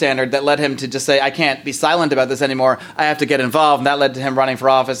gold standard that led him to just say, I can't be silent about this anymore. I have to get involved. And that led to him running for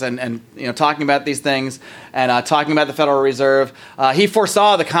office and talking about these things and talking about the Federal Reserve. He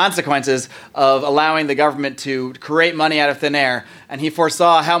foresaw the consequences of allowing the government to create money out of thin air. And he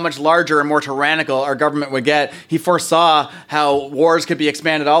foresaw how much larger and more tyrannical our government would get. He foresaw how wars could be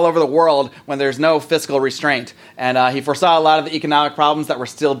expanded all over the world when there's no fiscal restraint. And he foresaw a lot of the economic problems that we're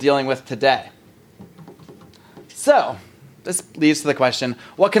still dealing with today. So, this leads to the question,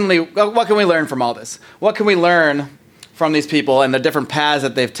 what can we learn from all this? What can we learn from these people and the different paths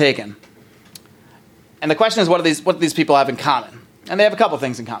that they've taken? And the question is, what do these people have in common? And they have a couple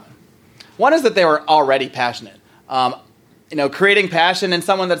things in common. One is that they were already passionate. Creating passion in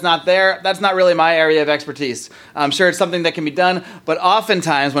someone that's not there, that's not really my area of expertise. I'm sure it's something that can be done, but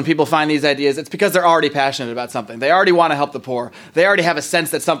oftentimes when people find these ideas, it's because they're already passionate about something. They already want to help the poor. They already have a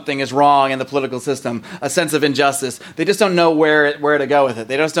sense that something is wrong in the political system, a sense of injustice. They just don't know where to go with it.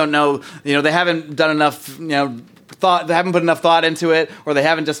 They just don't know, they haven't done enough, thought, they haven't put enough thought into it, or they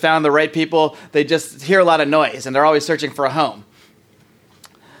haven't just found the right people. They just hear a lot of noise, and they're always searching for a home.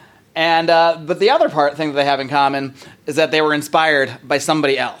 And but the other thing that they have in common is that they were inspired by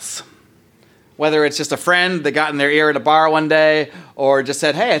somebody else. Whether it's just a friend that got in their ear at a bar one day, or just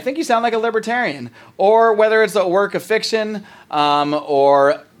said, hey, I think you sound like a libertarian. Or whether it's a work of fiction,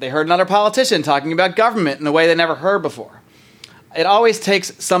 or they heard another politician talking about government in a way they never heard before. It always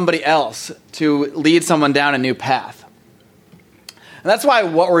takes somebody else to lead someone down a new path. And that's why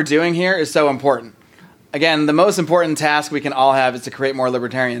what we're doing here is so important. Again, the most important task we can all have is to create more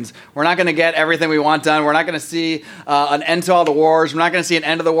libertarians. We're not going to get everything we want done. We're not going to see an end to all the wars. We're not going to see an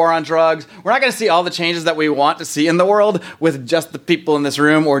end of the war on drugs. We're not going to see all the changes that we want to see in the world with just the people in this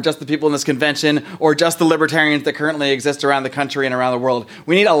room or just the people in this convention or just the libertarians that currently exist around the country and around the world.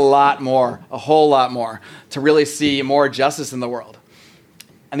 We need a lot more, a whole lot more, to really see more justice in the world.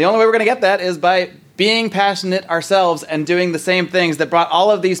 And the only way we're going to get that is by being passionate ourselves and doing the same things that brought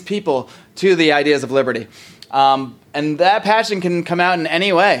all of these people to the ideas of liberty. And that passion can come out in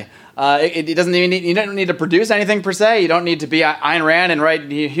any way. It doesn't even you don't need to produce anything per se. You don't need to be Ayn Rand and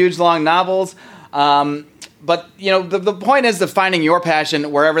write huge long novels. But the point is of finding your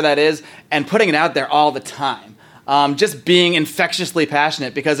passion wherever that is and putting it out there all the time. Just being infectiously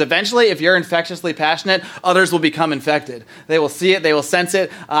passionate, because eventually if you're infectiously passionate, others will become infected. They will see it, they will sense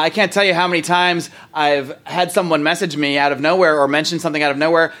it. I can't tell you how many times I've had someone message me out of nowhere or mention something out of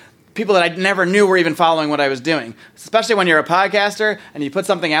nowhere, people that I never knew were even following what I was doing. Especially when you're a podcaster and you put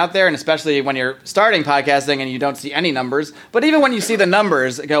something out there, and especially when you're starting podcasting and you don't see any numbers. But even when you see the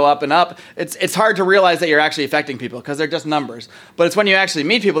numbers go up and up, it's hard to realize that you're actually affecting people because they're just numbers. But it's when you actually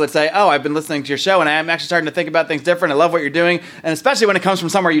meet people that say, oh, I've been listening to your show and I'm actually starting to think about things different. I love what you're doing. And especially when it comes from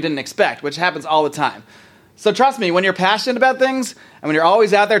somewhere you didn't expect, which happens all the time. So trust me, when you're passionate about things and when you're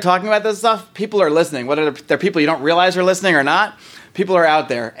always out there talking about this stuff, people are listening. Whether they're people you don't realize are listening or not, people are out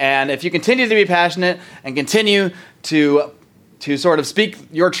there. And if you continue to be passionate and continue to sort of speak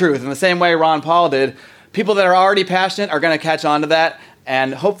your truth in the same way Ron Paul did, people that are already passionate are going to catch on to that.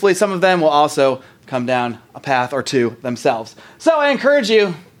 And hopefully some of them will also come down a path or two themselves. So I encourage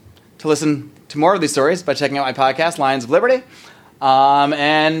you to listen to more of these stories by checking out my podcast, Lions of Liberty.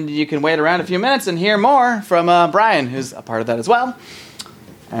 And you can wait around a few minutes and hear more from Brian, who's a part of that as well.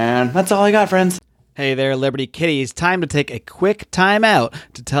 And that's all I got, friends. Hey there, Liberty Kitties. Time to take a quick time out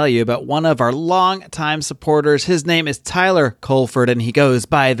to tell you about one of our long-time supporters. His name is Tyler Colford, and he goes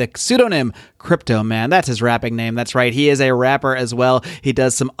by the pseudonym Crypto Man. That's his rapping name. That's right. He is a rapper as well. He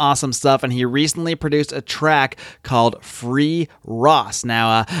does some awesome stuff, and he recently produced a track called Free Ross.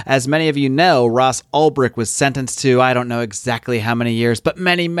 Now, as many of you know, Ross Ulbricht was sentenced to, I don't know exactly how many years, but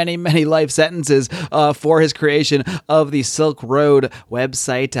many, many, many life sentences for his creation of the Silk Road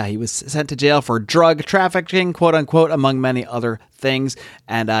website. He was sent to jail for drug trafficking, quote unquote, among many other things,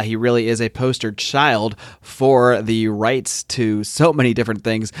 and he really is a poster child for the rights to so many different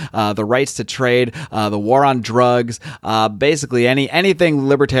things, the rights to trade, the war on drugs, basically anything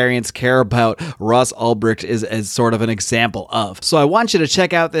libertarians care about, Ross Ulbricht is sort of an example of. So I want you to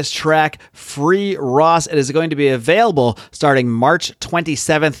check out this track, Free Ross. It is going to be available starting March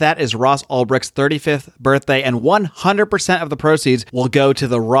 27th. That is Ross Ulbricht's 35th birthday, and 100% of the proceeds will go to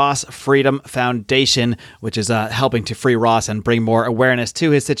the Ross Freedom Foundation, which is helping to free Ross and bring more awareness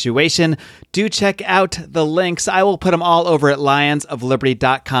to his situation. Do check out the links. I will put them all over at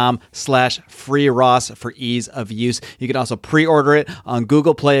lionsofliberty.com/free Ross for ease of use. You can also pre-order it on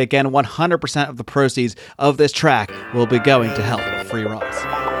Google Play. Again, 100% of the proceeds of this track will be going to help free Ross.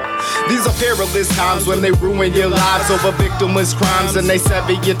 These are perilous times when they ruin your lives over victimless crimes, and they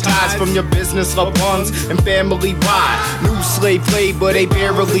sever your ties from your business, loved ones, and family. Why? New slave labor, they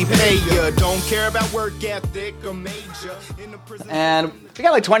barely pay you. Don't care about work ethic or major. In the prison. And we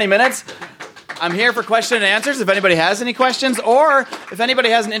got like 20 minutes. I'm here for question and answers if anybody has any questions, or if anybody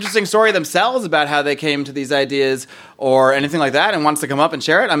has an interesting story themselves about how they came to these ideas or anything like that and wants to come up and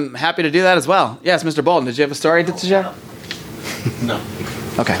share it, I'm happy to do that as well. Yes, Mr. Bolden, did you have a story to share? No.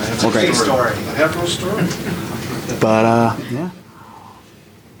 Okay, well, great. Story. I have no story. But, yeah.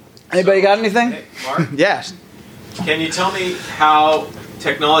 Anybody got anything? Hey, Mark, Yes. can you tell me how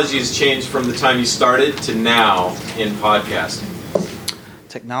technology has changed from the time you started to now in podcasting?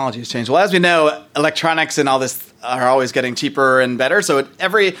 Technology has changed. Well, as we know, electronics and all this are always getting cheaper and better. So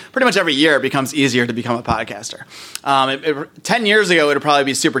pretty much every year it becomes easier to become a podcaster. 10 years ago, it would probably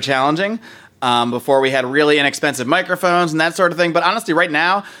be super challenging before we had really inexpensive microphones and that sort of thing. But honestly, right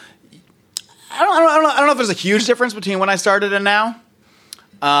now, I don't know if there's a huge difference between when I started and now.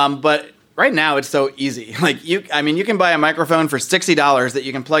 But right now, it's so easy. Like you can buy a microphone for $60 that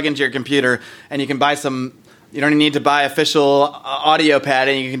you can plug into your computer, and you can buy some. You don't need to buy official audio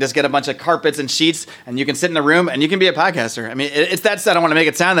padding. You can just get a bunch of carpets and sheets, and you can sit in a room, and you can be a podcaster. I mean, it's that said, I don't want to make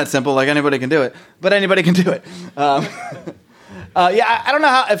it sound that simple, like anybody can do it, but anybody can do it. I don't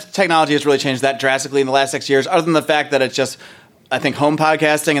know if technology has really changed that drastically in the last 6 years, other than the fact that it's just, I think home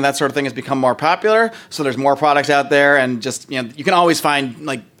podcasting and that sort of thing has become more popular. So there's more products out there, and just, you can always find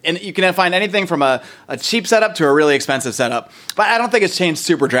you can find anything from a cheap setup to a really expensive setup. But I don't think it's changed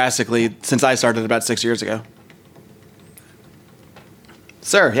super drastically since I started about 6 years ago.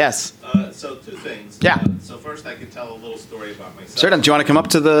 Sir, yes. So two things. Yeah. So first, I can tell a little story about myself. Sure. Do you want to come up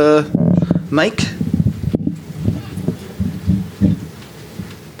to the mic?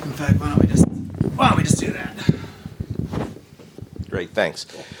 In fact, why don't we just do that? Great, thanks.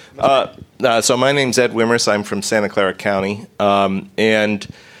 So my name's Ed Wimmers. I'm from Santa Clara County, I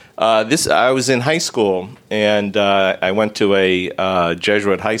was in high school, and I went to a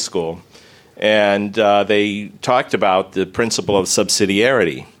Jesuit high school, and they talked about the principle of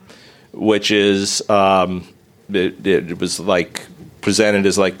subsidiarity, which is it was like presented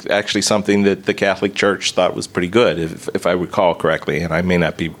as like actually something that the Catholic Church thought was pretty good, if I recall correctly, and I may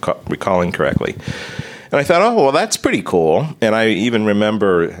not be recalling correctly. And I thought, oh, well, that's pretty cool. And I even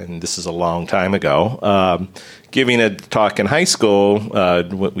remember, and this is a long time ago, giving a talk in high school.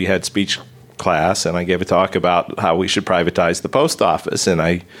 We had speech class, and I gave a talk about how we should privatize the post office, and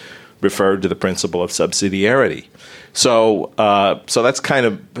I referred to the principle of subsidiarity. So that's kind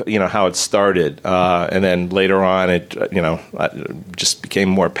of how it started, and then later on it just became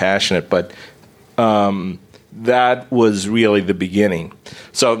more passionate. But that was really the beginning.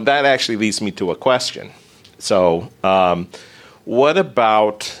 So that actually leads me to a question. So what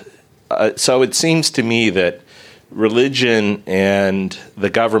about? So it seems to me that religion and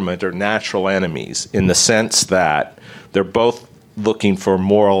the government are natural enemies in the sense that they're both looking for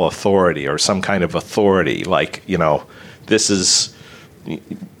moral authority or some kind of authority, like this is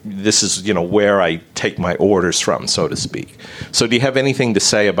where I take my orders from, so to speak. So do you have anything to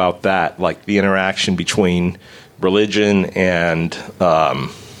say about that, like the interaction between religion and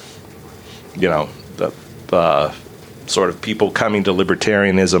the sort of people coming to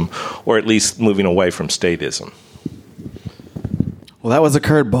libertarianism, or at least moving away from statism? Well, that was a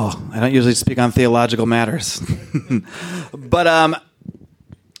curveball. I don't usually speak on theological matters. But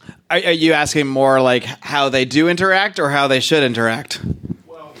are you asking more like how they do interact or how they should interact?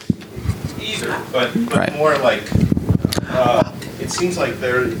 Well, either, but Right. more like it seems like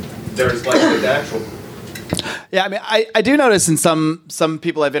there's like the natural. Yeah, I mean, I do notice in some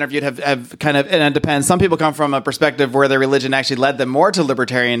people I've interviewed have kind of, and it depends, some people come from a perspective where their religion actually led them more to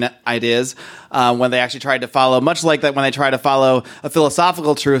libertarian ideas when they actually tried to follow, much like that when they try to follow a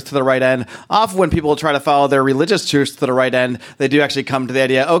philosophical truth to the right end. Often when people try to follow their religious truths to the right end, they do actually come to the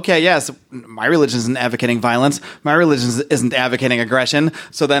idea, okay, yes, my religion isn't advocating violence, my religion isn't advocating aggression,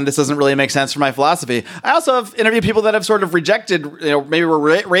 so then this doesn't really make sense for my philosophy. I also have interviewed people that have sort of rejected, maybe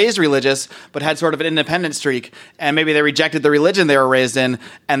were raised religious, but had sort of an independent streak, and maybe they rejected the religion they were raised in,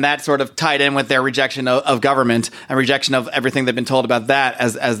 and that sort of tied in with their rejection of government and rejection of everything they've been told about that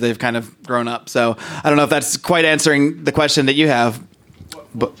as they've kind of grown up. So I don't know if that's quite answering the question that you have.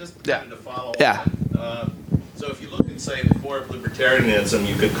 Well, just to follow Yeah. on. So if you look and say the core of libertarianism,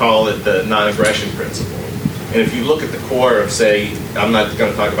 you could call it the non-aggression principle. And if you look at the core of, say, I'm not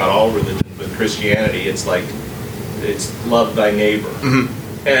going to talk about all religion, but Christianity, it's love thy neighbor.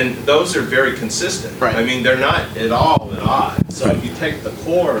 Mm-hmm. And those are very consistent. Right. I mean, they're not at all at odds. So if you take the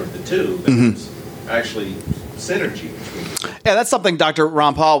core of the two, there's actually synergy between them. Yeah, that's something Dr.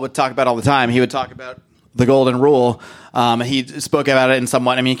 Ron Paul would talk about all the time. He would talk about the golden rule. He spoke about it in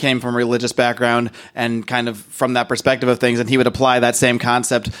somewhat, he came from a religious background and kind of from that perspective of things, and he would apply that same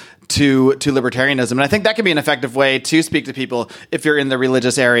concept to libertarianism. And I think that can be an effective way to speak to people if you're in the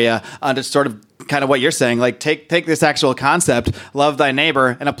religious area, to sort of kind of what you're saying, like take this actual concept, love thy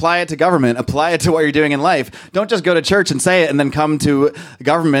neighbor, and apply it to government, apply it to what you're doing in life. Don't just go to church and say it and then come to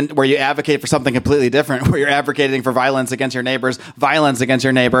government where you advocate for something completely different, where you're advocating for violence against your neighbors, violence against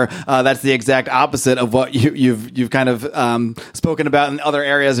your neighbor. That's the exact opposite of what you've kind of spoken about in other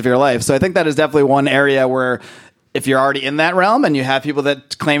areas of your life. So I think that is definitely one area where if you're already in that realm and you have people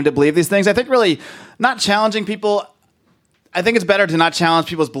that claim to believe these things, I think really not challenging people. I think it's better to not challenge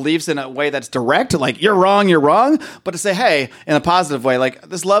people's beliefs in a way that's direct, like you're wrong, but to say, hey, in a positive way, like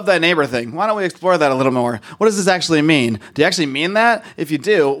this love thy neighbor thing. Why don't we explore that a little more? What does this actually mean? Do you actually mean that? If you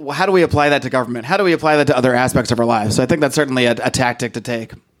do, well, how do we apply that to government? How do we apply that to other aspects of our lives? So I think that's certainly a tactic to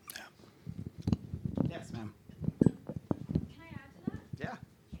take. Yes, ma'am. Can I add to that? Yeah.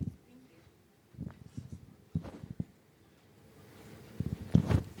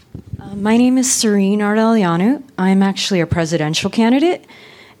 My name is Serene Ardelianu. I'm actually a presidential candidate.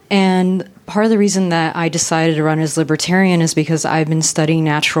 And part of the reason that I decided to run as libertarian is because I've been studying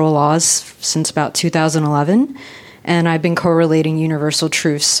natural laws since about 2011. And I've been correlating universal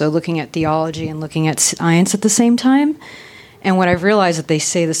truths, so looking at theology and looking at science at the same time. And what I've realized is that they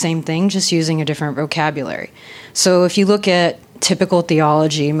say the same thing, just using a different vocabulary. So if you look at typical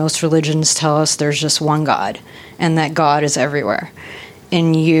theology, most religions tell us there's just one God, and that God is everywhere.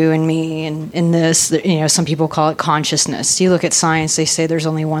 In you and me, and in this, some people call it consciousness. You look at science, they say there's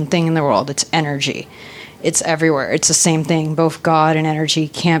only one thing in the world, it's energy. It's everywhere. It's the same thing. Both God and energy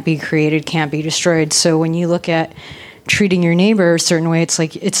can't be created, can't be destroyed. So when you look at treating your neighbor a certain way, it's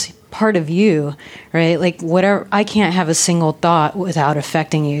like it's part of you, right? Like whatever, I can't have a single thought without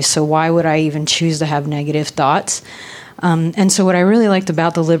affecting you. So why would I even choose to have negative thoughts? And so what I really liked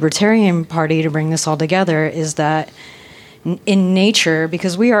about the Libertarian Party to bring this all together is that in nature,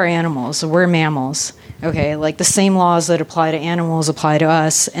 because we are animals, we're mammals, okay, like the same laws that apply to animals apply to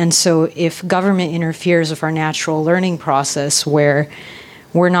us. And so if government interferes with our natural learning process where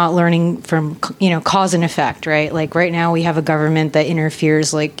we're not learning from, cause and effect, right? Like right now we have a government that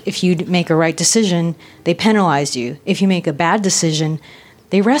interferes, like if you make a right decision, they penalize you. If you make a bad decision,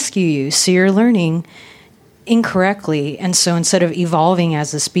 they rescue you. So you're learning incorrectly. And so instead of evolving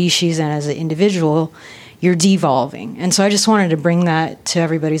as a species and as an individual, you're devolving. And so I just wanted to bring that to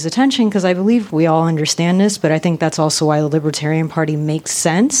everybody's attention because I believe we all understand this, but I think that's also why the Libertarian Party makes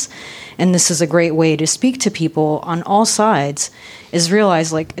sense. And this is a great way to speak to people on all sides, is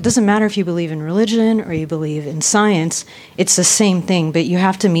realize like it doesn't matter if you believe in religion or you believe in science, it's the same thing, but you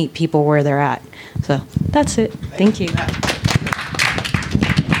have to meet people where they're at. So that's it. Thank you.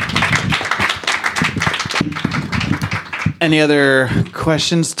 Any other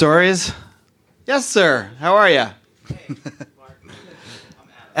questions, stories? Yes, sir. How are you? Hey, Mark. I'm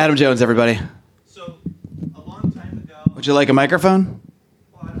Adam Jones, everybody. So, a long time ago... Would you like a microphone?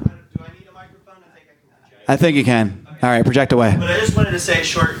 Well, do I need a microphone? I think I can project. I think you can. Okay. All right, project away. But I just wanted to say a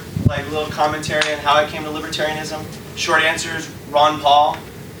short, little commentary on how I came to libertarianism. Short answer is Ron Paul.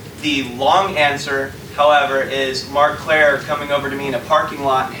 The long answer, however, is Mark Claire coming over to me in a parking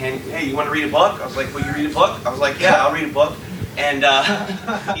lot and handing, hey, you want to read a book? I was like, will you read a book? I was like, yeah, I'll read a book. And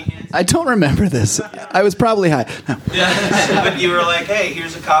I don't remember this. I was probably high. No. Yeah, but you were like, hey,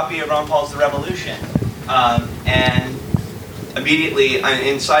 here's a copy of Ron Paul's The Revolution. And immediately,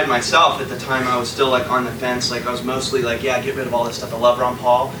 inside myself, at the time, I was still on the fence. I was mostly yeah, get rid of all this stuff. I love Ron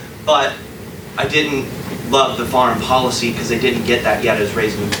Paul. But I didn't loved the foreign policy because they didn't get that yet. I was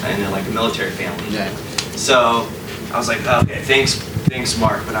raised in like a military family. Yeah. So I was like, okay, thanks,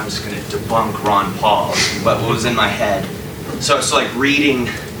 Mark, but I'm just going to debunk Ron Paul, what was in my head. So it's like reading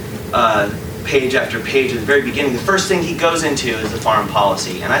page after page at the very beginning. The first thing he goes into is the foreign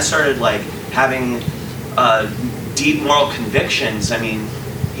policy, and I started like having deep moral convictions. I mean,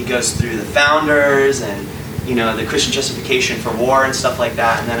 he goes through the founders and the Christian justification for war and stuff like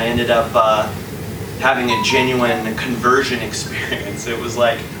that, and then I ended up having a genuine conversion experience. It was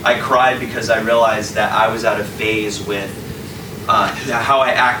like I cried because I realized that I was out of phase with how I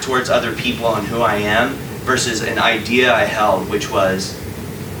act towards other people and who I am versus an idea I held, which was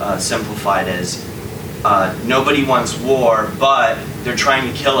simplified as nobody wants war, but they're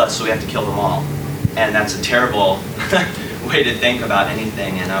trying to kill us, so we have to kill them all. And that's a terrible way to think about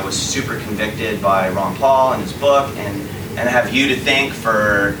anything. And I was super convicted by Ron Paul and his book, and I have you to thank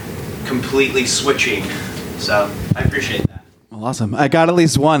for completely switching. So I appreciate that. Well, awesome. I got at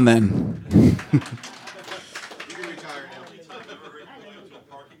least one then.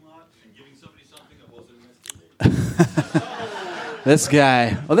 This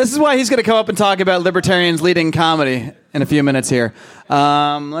guy. Well, this is why he's going to come up and talk about libertarians leading comedy in a few minutes here.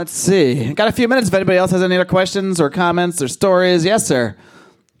 Let's see. Got a few minutes if anybody else has any other questions or comments or stories. Yes, sir.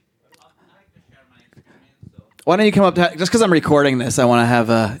 Why don't you come up to, just because I'm recording this, I want to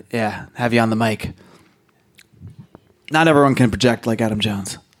have you on the mic. Not everyone can project like Adam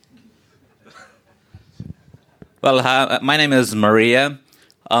Jones. Well, my name is Maria.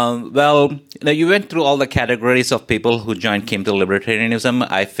 You went through all the categories of people who came to libertarianism.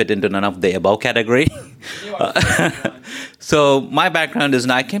 I fit into none of the above category. So my background is,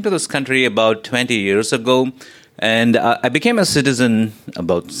 I came to this country about 20 years ago, and I became a citizen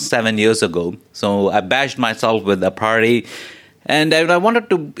about 7 years ago. So I badged myself with a party. And I wanted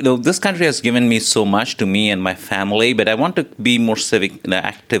to, this country has given me so much to me and my family, but I want to be more civic,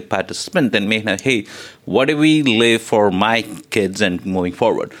 active participant and make, hey, what do we live for my kids and moving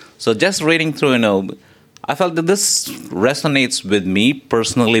forward? So just reading through, I felt that this resonates with me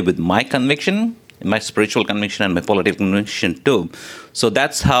personally, with my conviction, my spiritual conviction and my political conviction too. So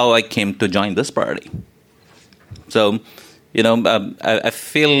that's how I came to join this party. So, I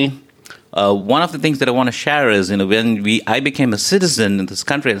feel... one of the things that I want to share is, when I became a citizen in this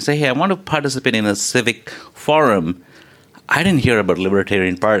country and say, hey, I want to participate in a civic forum, I didn't hear about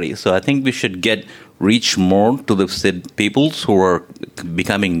Libertarian Party. So I think we should reach more to the peoples who are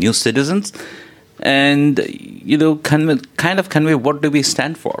becoming new citizens and, kind of convey what do we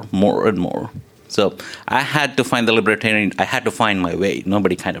stand for more and more. So I had to find I had to find my way.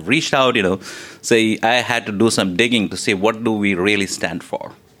 Nobody kind of reached out, say I had to do some digging to see what do we really stand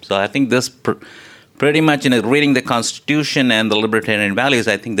for. So I think this pretty much, reading the Constitution and the libertarian values,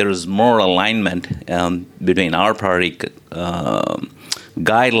 I think there is more alignment between our party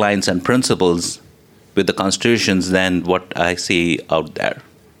guidelines and principles with the constitutions than what I see out there.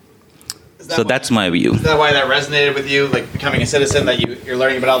 So that's my view. Is that why that resonated with you, like becoming a citizen, that you're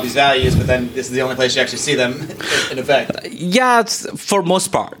learning about all these values, but then this is the only place you actually see them in effect? Yeah, it's, for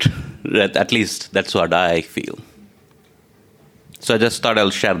most part. At least that's what I feel. So I just thought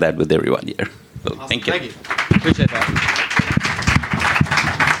I'll share that with everyone here. So, awesome. Thank you. Appreciate that.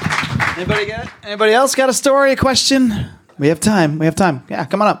 Anybody else got a story, a question? We have time. Yeah,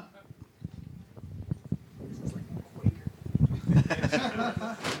 come on up.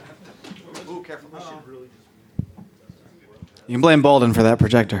 Ooh, careful. You can blame Bolden for that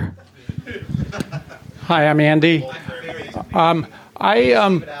projector. Hi, I'm Andy.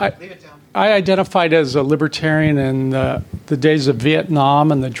 I identified as a libertarian in the days of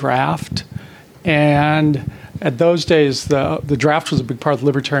Vietnam and the draft. And at those days, the draft was a big part of the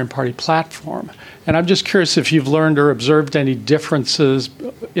Libertarian Party platform. And I'm just curious if you've learned or observed any differences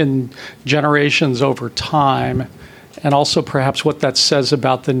in generations over time, and also perhaps what that says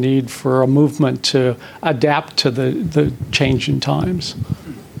about the need for a movement to adapt to the change in times.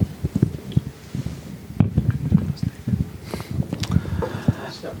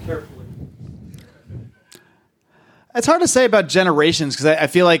 It's hard to say about generations because I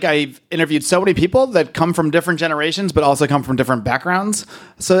feel like I've interviewed so many people that come from different generations but also come from different backgrounds.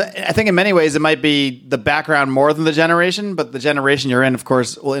 So I think in many ways it might be the background more than the generation, but the generation you're in, of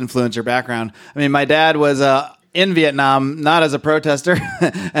course, will influence your background. I mean, my dad was in Vietnam, not as a protester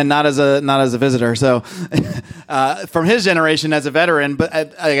and not as a visitor. So from his generation as a veteran, but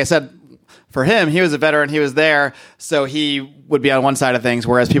like I said, for him, he was a veteran, he was there, so he would be on one side of things,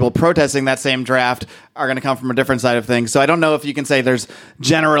 whereas people protesting that same draft are going to come from a different side of things. So I don't know if you can say there's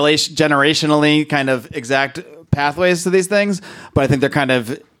generationally kind of exact pathways to these things, but I think they're kind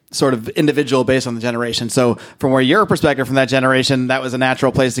of sort of individual based on the generation. So from where your perspective from that generation, that was a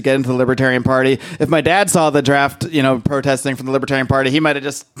natural place to get into the Libertarian Party. If my dad saw the draft, protesting from the Libertarian Party, he might have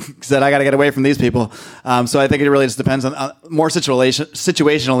just said, I got to get away from these people. So I think it really just depends on more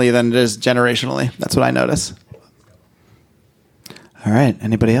situationally than it is generationally. That's what I notice. All right.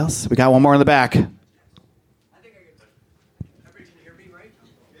 Anybody else? We got one more in the back.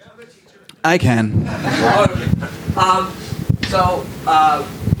 I can. I'm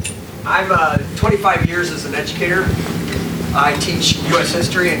 25 years as an educator. I teach U.S.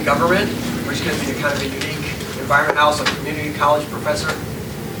 history and government, which can be kind of a unique environment. I also a community college professor.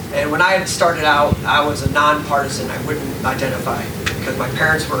 And when I had started out, I was a nonpartisan. I wouldn't identify because my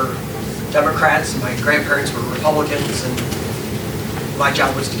parents were Democrats, my grandparents were Republicans, and my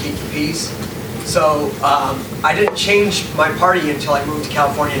job was to keep the peace. So I didn't change my party until I moved to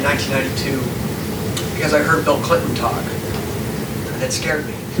California in 1992 because I heard Bill Clinton talk. And it scared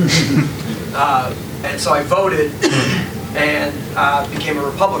me. And so I voted and became a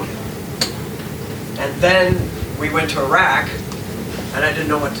Republican. And then we went to Iraq, and I didn't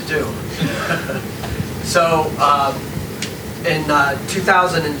know what to do. So in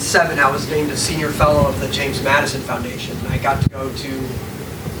 2007, I was named a senior fellow of the James Madison Foundation. I got to go to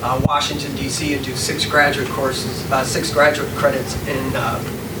Washington, D.C. and do 6 graduate credits in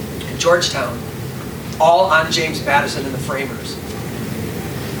Georgetown, all on James Madison and the Framers.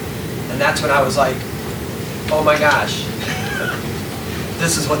 And that's when I was like, oh my gosh,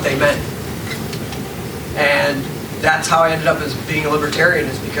 this is what they meant. And that's how I ended up as being a libertarian,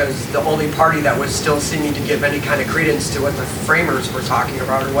 is because the only party that was still seeming to give any kind of credence to what the Framers were talking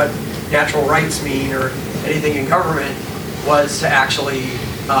about or what natural rights mean or anything in government was to actually,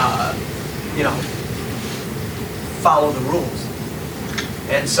 follow the rules.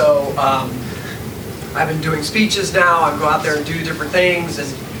 And so I've been doing speeches now. I go out there and do different things, and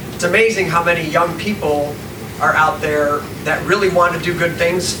it's amazing how many young people are out there that really want to do good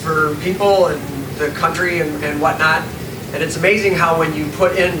things for people and the country and whatnot. And it's amazing how when you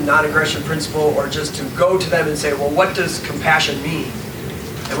put in non-aggression principle, or just to go to them and say, well, what does compassion mean?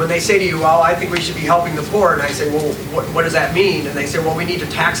 And when they say to you, well, I think we should be helping the poor, and I say, well, what does that mean? And they say, well, we need to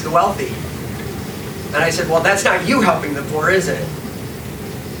tax the wealthy. And I said, well, that's not you helping the poor, is it?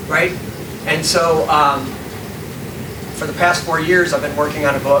 Right? And so for the past 4 years, I've been working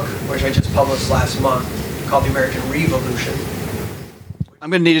on a book, which I just published last month, called The American Revolution. I'm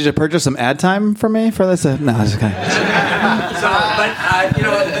going to need you to purchase some ad time for me for this. No, I'm just kidding.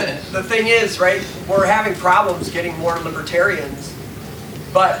 The thing is, right, we're having problems getting more libertarians,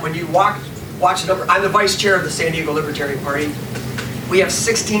 but when you watch the number, I'm the vice chair of the San Diego Libertarian Party. We have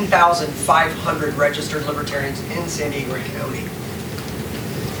 16,500 registered libertarians in San Diego County.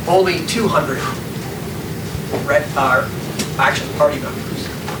 Only 200 are actual party members,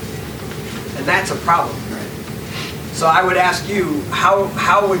 and that's a problem. So I would ask you,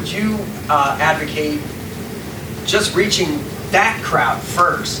 how would you advocate just reaching that crowd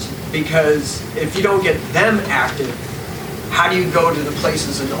first? Because if you don't get them active, how do you go to the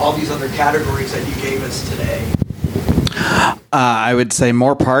places in all these other categories that you gave us today? I would say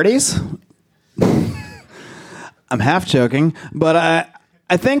more parties. I'm half joking, but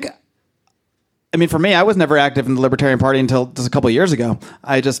I think, for me, I was never active in the Libertarian Party until just a couple of years ago.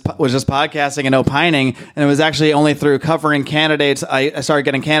 I was just podcasting and opining, and it was actually only through covering candidates. I started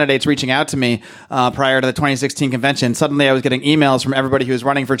getting candidates reaching out to me prior to the 2016 convention. Suddenly, I was getting emails from everybody who was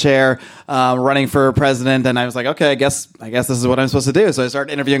running for chair, running for president, and I was like, okay, I guess this is what I'm supposed to do. So I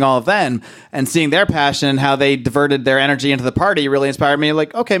started interviewing all of them, and seeing their passion and how they diverted their energy into the party really inspired me.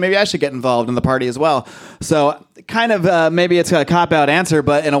 Like, okay, maybe I should get involved in the party as well. So kind of maybe it's a cop-out answer,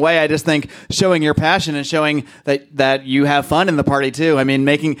 but in a way, I just think showing your passion and showing that you have fun in the party too. I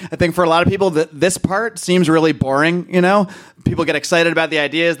think for a lot of people that this part seems really boring, People get excited about the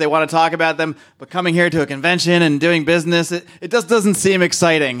ideas, they want to talk about them, but coming here to a convention and doing business, it just doesn't seem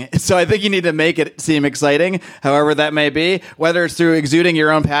exciting. So I think you need to make it seem exciting, however that may be, whether it's through exuding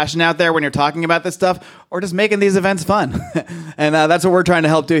your own passion out there when you're talking about this stuff, or just making these events fun. And that's what we're trying to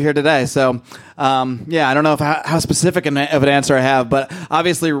help do here today. So, I don't know how specific of an answer I have, but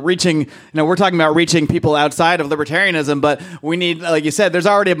obviously reaching, we're talking about reaching people outside of libertarianism, but we need, like you said, there's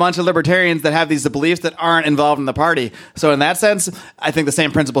already a bunch of libertarians that have these beliefs that aren't involved in the party. So in that sense, I think the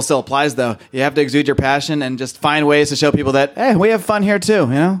same principle still applies, though. You have to exude your passion and just find ways to show people that, hey, we have fun here too,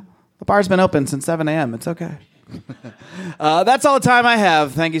 The bar's been open since 7 a.m. It's okay. That's all the time I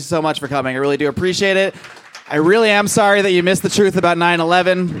have. Thank you so much for coming. I really do appreciate it. I really am sorry that you missed the truth about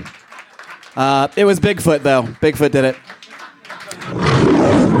 9/11. It was Bigfoot, though. Bigfoot did it.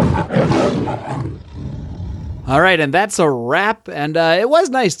 All right, and that's a wrap. And it was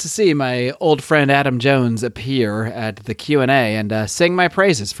nice to see my old friend Adam Jones appear at the Q&A and sing my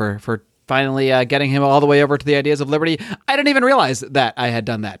praises for finally getting him all the way over to the Ideas of Liberty. I didn't even realize that I had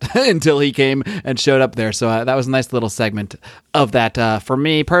done that until he came and showed up there. So that was a nice little segment of that for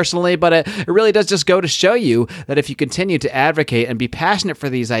me personally. But it really does just go to show you that if you continue to advocate and be passionate for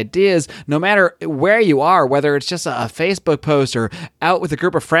these ideas, no matter where you are, whether it's just a Facebook post or out with a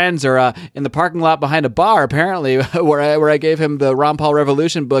group of friends or in the parking lot behind a bar, apparently, where I gave him the Ron Paul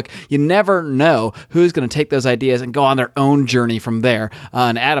Revolution book, you never know who's going to take those ideas and go on their own journey from there.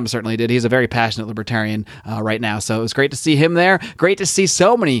 And Adam certainly did. He's a very passionate libertarian right now. So it was great to see him there. Great to see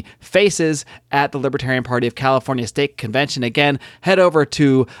so many faces at the Libertarian Party of California State Convention. Again, head over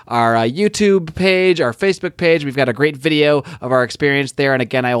to our YouTube page, our Facebook page. We've got a great video of our experience there. And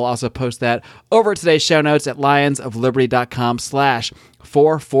again, I will also post that over today's show notes at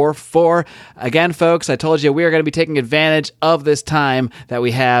lionsofliberty.com/444. Again, folks, I told you we are going to be taking advantage of this time that we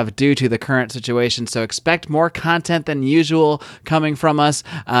have due to the current situation. So expect more content than usual coming from us,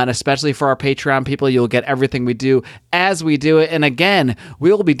 and especially for our Patreon people, you'll get everything we do as we do it. And again,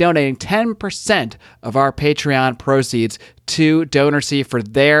 we will be donating 10% of our Patreon proceeds to DonorSee for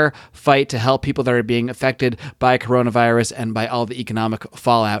their fight to help people that are being affected by coronavirus and by all the economic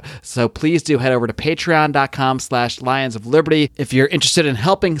fallout. So please do head over to patreon.com/Lions of Liberty if you're interested in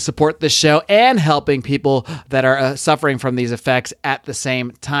helping support this show and helping people that are suffering from these effects at the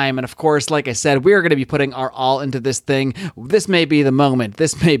same time. And of course, like I said, we're going to be putting our all into this thing. This may be the moment.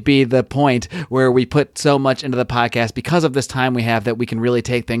 This may be the point where we put so much into the podcast because of this time we have that we can really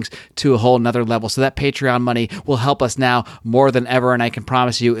take things to a whole nother level. So that Patreon money will help us now more than ever, and I can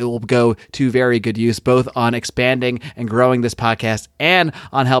promise you it will go to very good use, both on expanding and growing this podcast and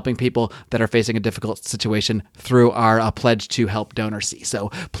on helping people that are facing a difficult situation through our pledge to help DonorSee. So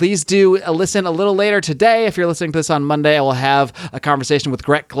please do listen a little later today. If you're listening to this on Monday, I will have a conversation with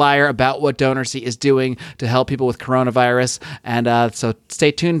Greg Glyer about what DonorSee is doing to help people with coronavirus, and so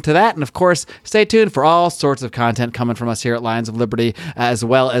stay tuned to that. And of course, stay tuned for all sorts of content coming from us here at Lions of Liberty, as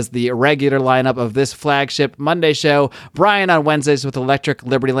well as the regular lineup of this flagship Monday show. Brian on Wednesdays with Electric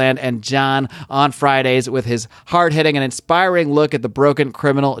Libertyland, and John on Fridays with his hard-hitting and inspiring look at the broken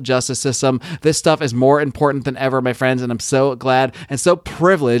criminal justice system. This stuff is more important than ever, my friends, and I'm so glad and so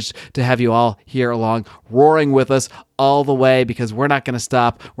privileged to have you all here along, roaring with us all the way, because we're not going to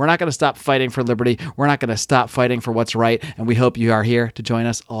stop. We're not going to stop fighting for liberty. We're not going to stop fighting for what's right, and we hope you are here to join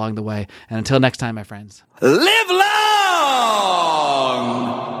us along the way. And until next time, my friends, live long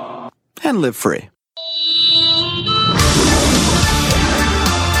and live free.